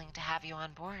be willing to have you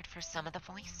on board for some of the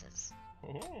voices.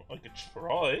 Oh, I could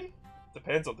try.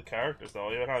 Depends on the characters, though.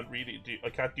 I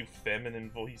can't do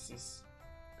feminine voices.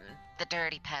 The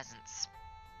dirty peasants.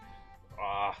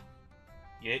 Ah.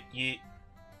 You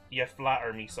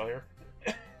flatter me, sire.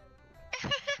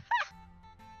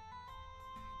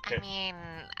 I mean,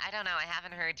 I don't know. I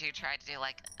haven't heard you try to do,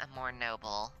 like, a more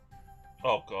noble.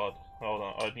 Oh, God. Hold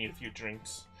on. I need a few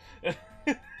drinks.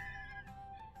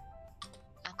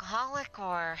 Alcoholic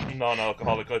or...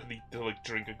 Non-alcoholic. I need to, like,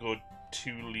 drink a good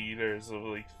 2 liters of,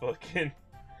 like, fucking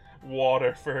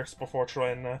water first before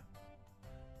trying that.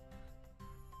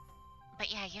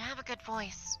 But yeah, you have a good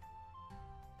voice.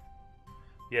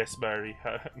 Yes, Mary.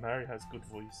 Mary has good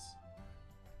voice.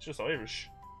 It's just Irish.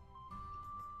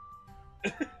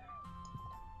 Well,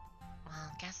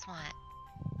 guess what?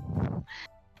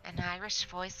 An Irish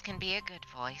voice can be a good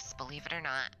voice, believe it or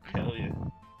not. Hell yeah.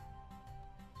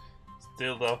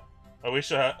 Still though, I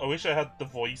wish I had the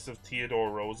voice of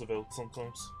Theodore Roosevelt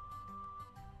sometimes.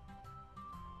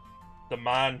 The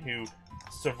man who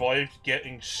survived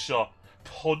getting shot,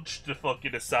 punched the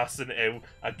fucking assassin out,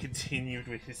 and continued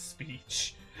with his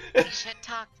speech. You should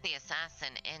talk to the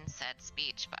assassin in said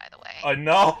speech, by the way. I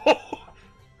know!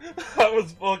 That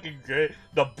was fucking great.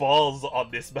 The balls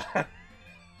on this man.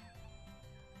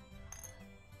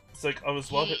 It's like, I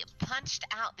was watching... He punched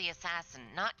out the assassin,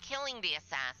 not killing the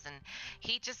assassin.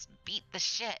 He just beat the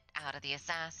shit out of the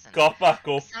assassin. Got back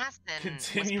up. Assassin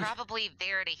Continued. was probably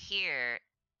there to hear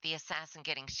the assassin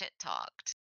getting shit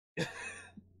talked.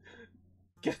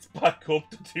 Gets back up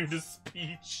to do the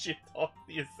speed shit off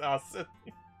the assassin.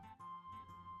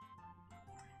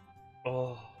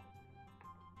 Oh.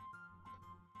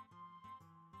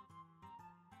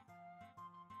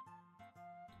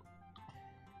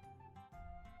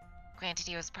 Granted,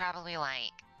 he was probably,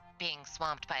 like, being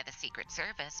swamped by the Secret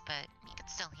Service, but you could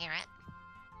still hear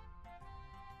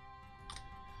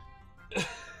it.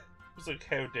 It's like,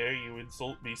 how dare you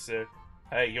insult me, sir?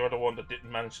 Hey, you're the one that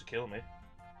didn't manage to kill me.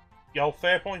 Yo,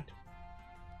 fair point.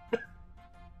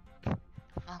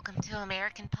 Welcome to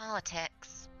American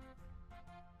politics.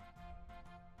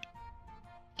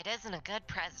 It isn't a good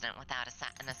president without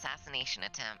an assassination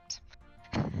attempt.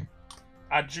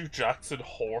 Andrew Jackson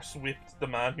horsewhipped the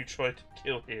man who tried to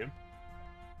kill him.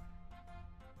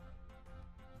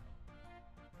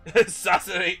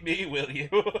 Assassinate me, will you?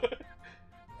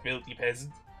 Filthy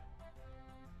peasant.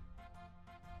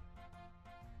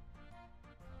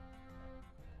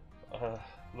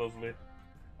 Lovely.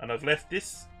 And I've left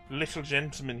this little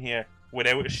gentleman here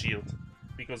without a shield,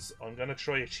 because I'm gonna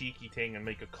try a cheeky thing and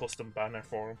make a custom banner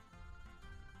for him.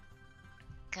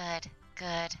 Good,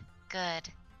 good, good,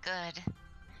 good.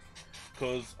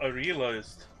 Because I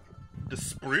realised the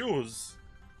sprues,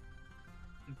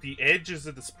 the edges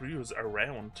of the sprues are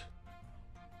round.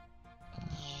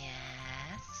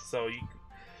 Yes. So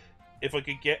if I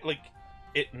could get, like,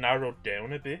 it narrowed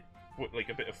down a bit, with, like,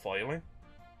 a bit of filing.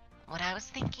 What I was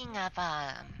thinking of,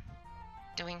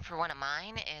 doing for one of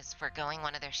mine is forgoing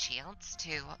one of their shields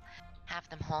to have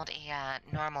them hold a,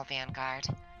 normal vanguard,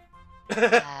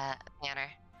 banner.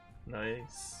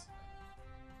 Nice.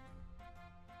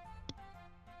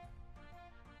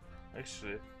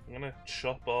 Actually, I'm gonna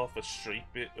chop off a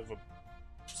straight bit of a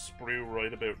sprue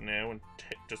right about now and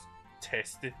just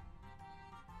test it.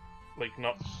 Like,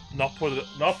 not put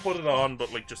it on,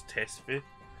 but like just test it.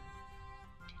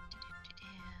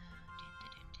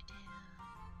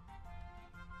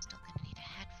 Still gonna need a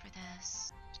head for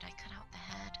this. Did I cut out the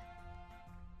head?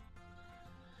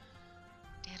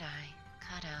 Did I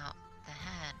cut out the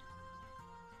head?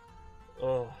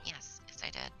 Oh. Yes, I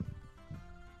did.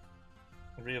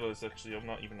 I realise actually I'm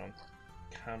not even on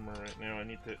camera right now. I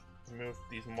need to move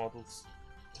these models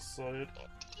aside.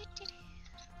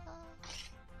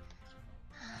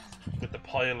 With the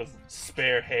pile of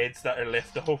spare heads that are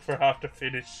left over after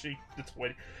finishing the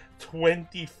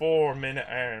 24-minute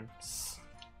arms.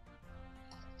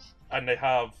 And they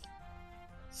have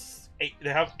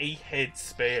 8 heads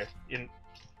spare in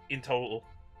total.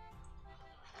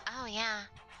 Oh yeah.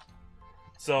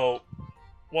 So,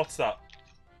 what's that?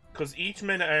 Because each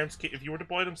men-at-arms kit, if you were to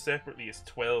buy them separately, is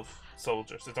 12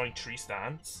 soldiers. There's only 3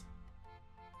 stands.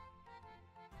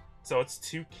 So it's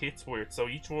 2 kits worth. So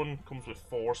each one comes with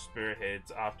 4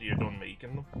 spearheads after you're done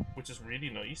making them, which is really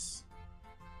nice.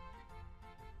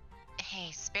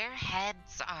 Hey, spare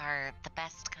heads are the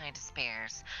best kind of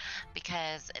spares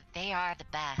because they are the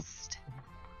best.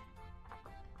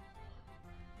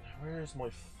 Where's my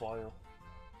file?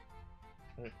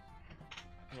 I'm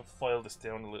gonna file this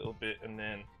down a little bit and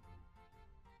then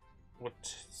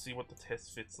see what the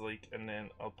test fit's like, and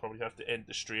then I'll probably have to end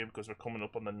the stream because we're coming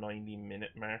up on the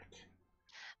 90-minute mark.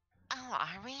 Oh,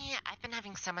 are we? I've been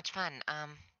having so much fun.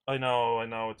 I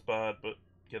know it's bad, but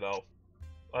you know,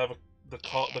 I have the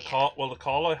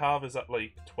call I have is at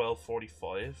like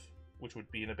 12:45, which would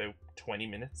be in about 20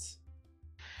 minutes.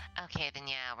 Okay, then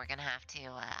yeah, we're gonna have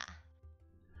to.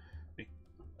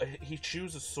 He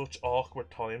chooses such awkward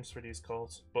times for these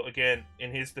calls, but again,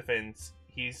 in his defense,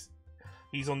 he's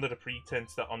under the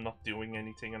pretense that I'm not doing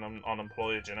anything and I'm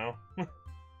unemployed, you know.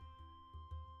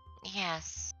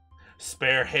 Yes.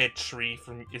 Sparehead 3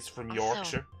 is from Also,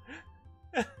 Yorkshire.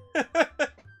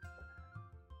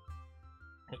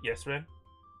 Yes, Ren?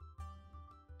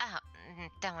 Oh,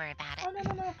 don't worry about it. Oh,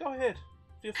 no, go ahead.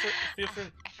 Feel free.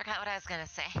 I forgot what I was gonna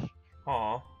say.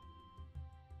 Aw.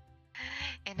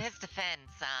 In his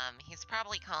defense, he's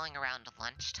probably calling around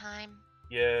lunchtime.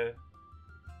 Yeah.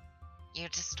 You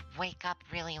just wake up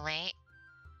really late.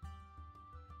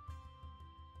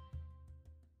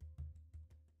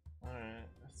 Alright,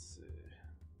 let's see.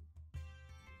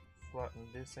 Flatten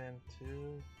this end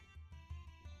too.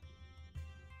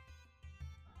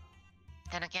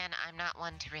 Then again, I'm not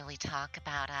one to really talk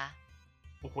about,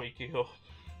 Waking up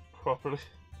properly.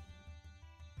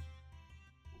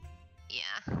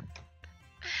 Yeah. I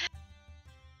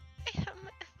am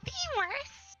the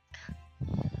worst.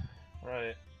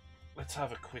 Right, let's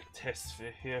have a quick test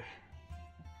fit here.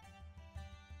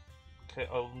 Okay,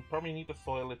 I'll probably need to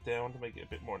file it down to make it a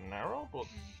bit more narrow, but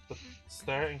the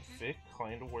starting fit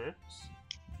kind of works.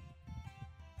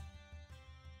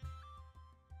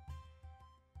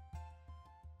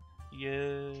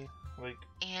 Yeah, like...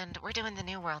 And we're doing the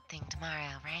New World thing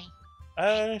tomorrow,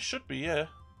 right? Should be, yeah.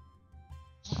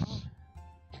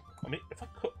 I mean, if I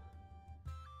could...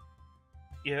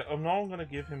 Yeah, I'm not gonna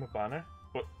give him a banner,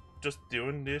 but just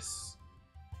doing this...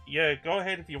 Yeah, go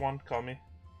ahead if you want, Kami.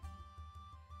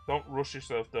 Don't rush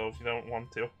yourself, though, if you don't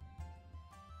want to.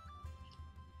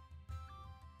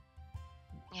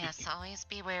 Yes, always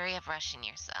be wary of rushing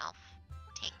yourself.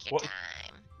 Take your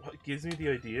time. What it gives me the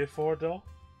idea for, though,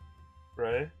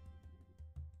 right?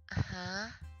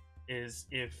 Uh-huh. Is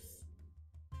if,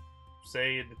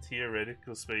 say, in the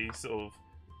theoretical space of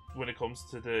when it comes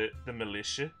to the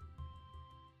militia,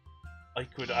 I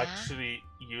could actually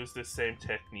use this same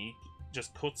technique,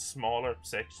 just cut smaller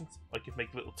sections. I could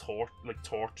make little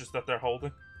torches that they're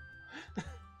holding.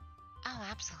 Oh,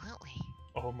 absolutely.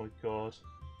 Oh my god.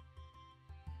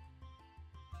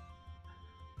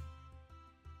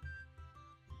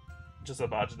 Just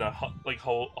imagine that, like,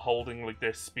 holding, like,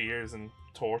 their spears and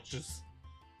torches.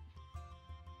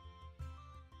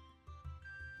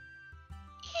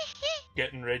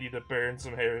 Getting ready to burn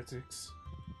some heretics.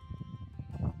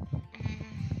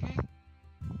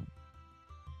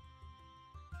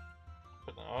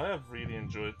 But no, I have really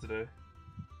enjoyed today.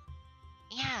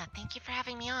 Yeah, thank you for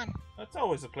having me on. It's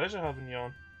always a pleasure having you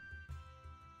on.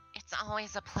 It's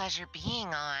always a pleasure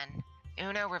being on.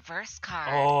 Uno reverse card.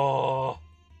 Oh,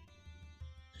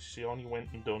 she only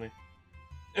went and done it.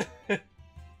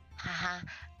 Haha,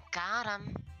 got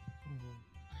him.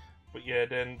 But yeah,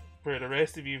 then for the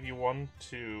rest of you, if you want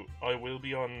to, I will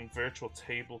be on virtual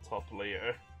tabletop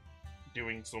later,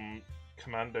 doing some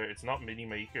Commander. It's not mini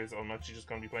makers. I'm actually just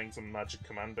going to be playing some Magic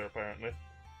Commander apparently.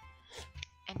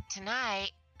 And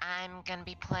tonight, I'm gonna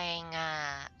be playing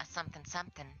a something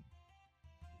something.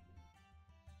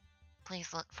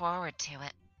 Please look forward to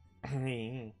it.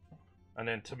 And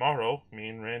then tomorrow, me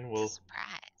and Ren will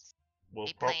Surprise. we'll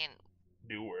Be playing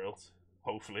New World,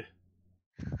 hopefully.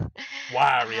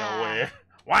 WarioWare.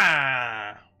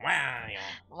 WarioWare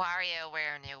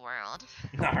New World.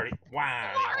 Wario.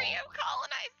 Wario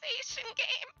colonization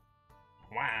game.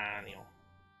 Wario.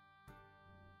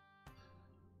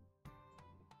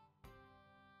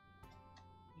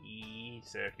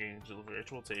 Archangel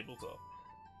virtual tabletop.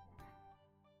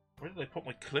 Where did I put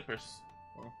my clippers?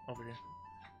 Oh, over here.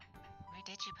 Where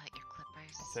did you put your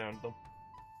clippers? I found them.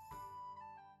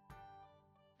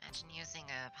 Imagine using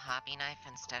a hobby knife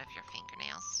instead of your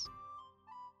fingernails.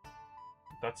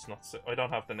 That's not so. I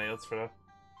don't have the nails for that.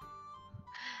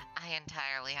 I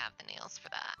entirely have the nails for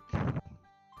that.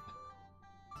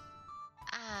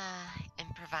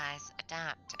 improvise,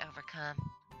 adapt, overcome.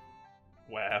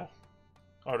 Wow.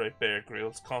 Alright, Bear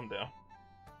Grylls, calm down.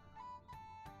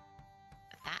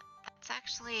 That's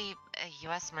actually a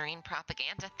U.S. Marine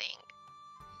propaganda thing.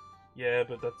 Yeah,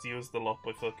 but that's used a lot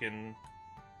by fucking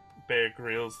Bear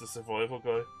Grylls, the survival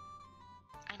guy.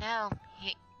 I know.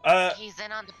 He's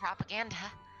in on the propaganda.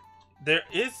 There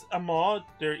is a mod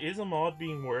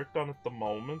being worked on at the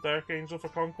moment, Archangel for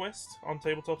Conquest, on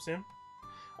Tabletop Sim.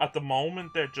 At the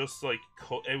moment, they're just like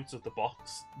cutouts of the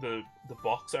box, the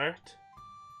box art.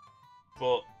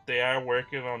 But they are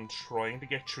working on trying to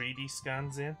get 3D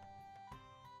scans in.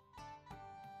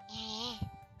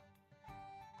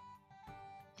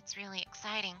 It's really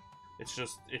exciting.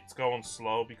 It's going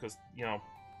slow because, you know,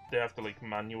 they have to like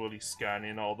manually scan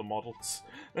in all the models.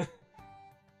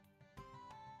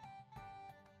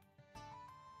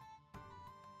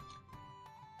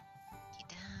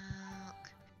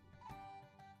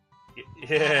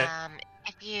 Yeah.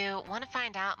 If you want to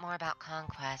find out more about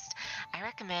Conquest, I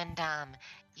recommend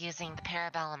using the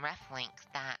Parabellum ref link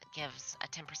that gives a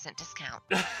 10% discount.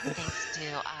 Thanks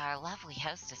to our lovely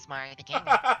hostess, Mari the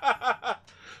Gamer.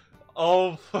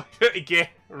 Oh, again,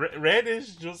 Red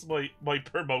is just my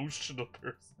promotional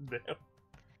person now.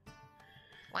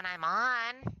 When I'm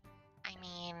on, I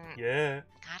mean, yeah,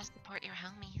 gotta support your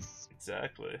homies.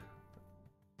 Exactly.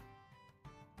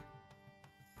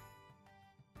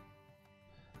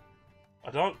 I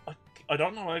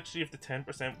don't know actually if the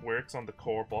 10% works on the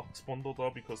core box bundle though,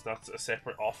 because that's a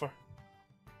separate offer.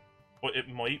 But it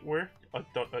might work. I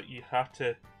don't. You have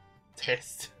to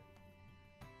test.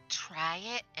 Try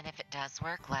it, and if it does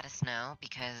work, let us know,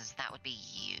 because that would be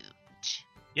huge.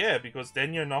 Yeah, because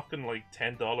then you're knocking like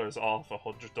 $10 off a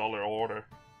 $100 order.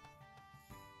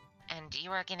 And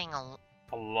you are getting a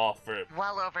lot for it.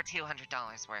 Well over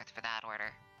 $200 worth for that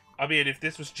order. I mean, if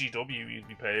this was GW, you'd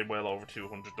be paying well over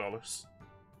 $200.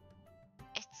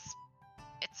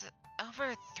 It's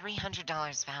over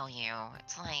 $300 value.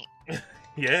 It's like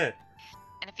yeah.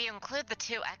 And if you include the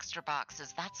 2 extra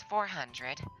boxes, that's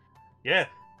 $400. Yeah,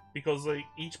 because like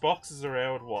each box is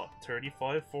around what,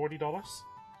 $35, $40?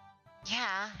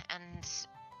 Yeah, and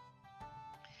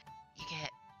you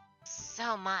get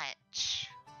so much.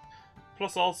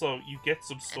 Plus, also you get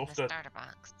some stuff in the starter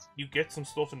box. You get some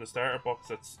stuff in the starter box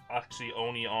that's actually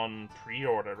only on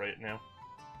pre-order right now.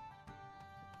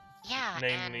 Yeah,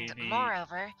 namely and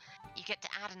moreover, you get to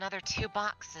add another 2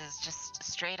 boxes just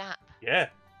straight up. Yeah.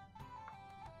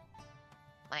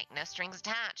 Like, no strings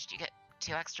attached. You get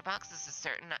 2 extra boxes of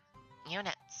certain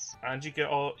units. And you get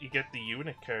the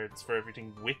unit cards for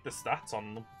everything with the stats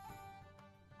on them.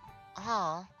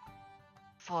 All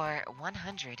for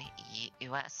 $100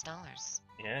 US.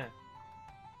 Yeah.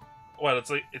 Well,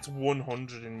 it's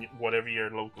 100 in whatever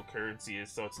your local currency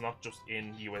is, so it's not just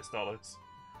in US dollars.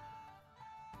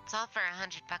 It's all for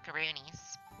 100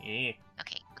 buckaroonies. Yeah.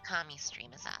 Okay, the commie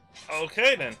stream is up.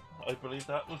 Okay then, I believe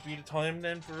that would be the time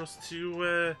then for us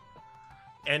to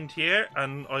end here,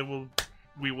 and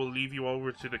we will leave you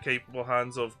over to the capable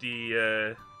hands of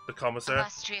the commissar.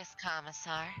 Illustrious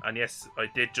commissar. And yes, I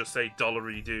did just say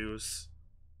dollary dues.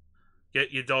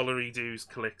 Get your dollary dues,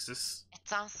 Calixus.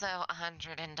 It's also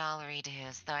 100 in dollary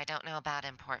dues, though I don't know about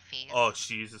import fees. Oh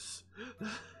Jesus.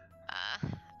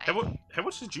 How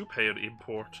much did you pay at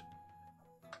import?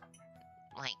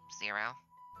 Like 0.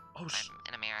 Oh, I'm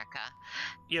in America.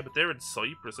 Yeah, but they're in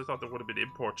Cyprus. I thought there would have been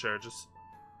import charges.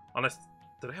 Unless,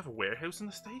 do they have a warehouse in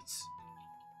the States?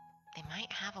 They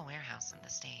might have a warehouse in the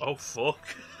States. Oh,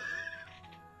 fuck.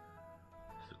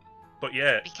 But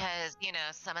yeah. Because, you know,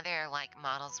 some of their, like,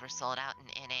 models were sold out in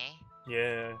NA.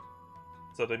 Yeah.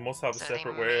 So they must have a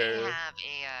separate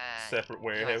separate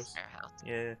warehouse.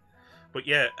 Yeah. But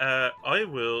yeah, I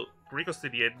will bring us to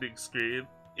the ending screen.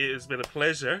 It has been a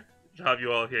pleasure to have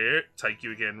you all here. Thank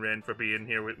you again, Ren, for being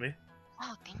here with me.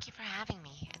 Oh, thank you for having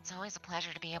me. It's always a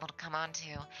pleasure to be able to come on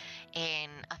to an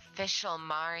official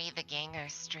Mari the Ganger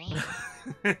stream.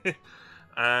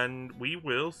 And we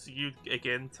will see you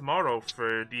again tomorrow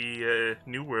for the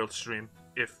New World stream,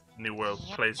 if New World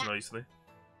plays nicely.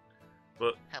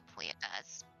 But hopefully it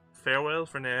does. Farewell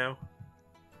for now.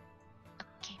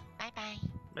 Okay, bye-bye.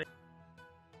 Bye.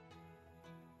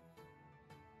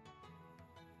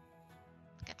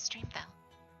 Good stream, though.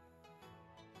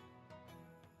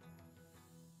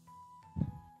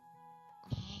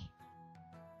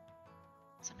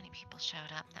 So many people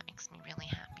showed up. That makes me really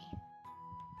happy.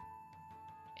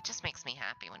 It just makes me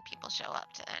happy when people show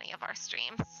up to any of our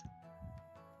streams.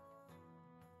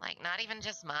 Like, not even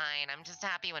just mine. I'm just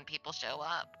happy when people show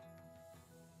up.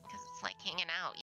 Because it's like hanging out.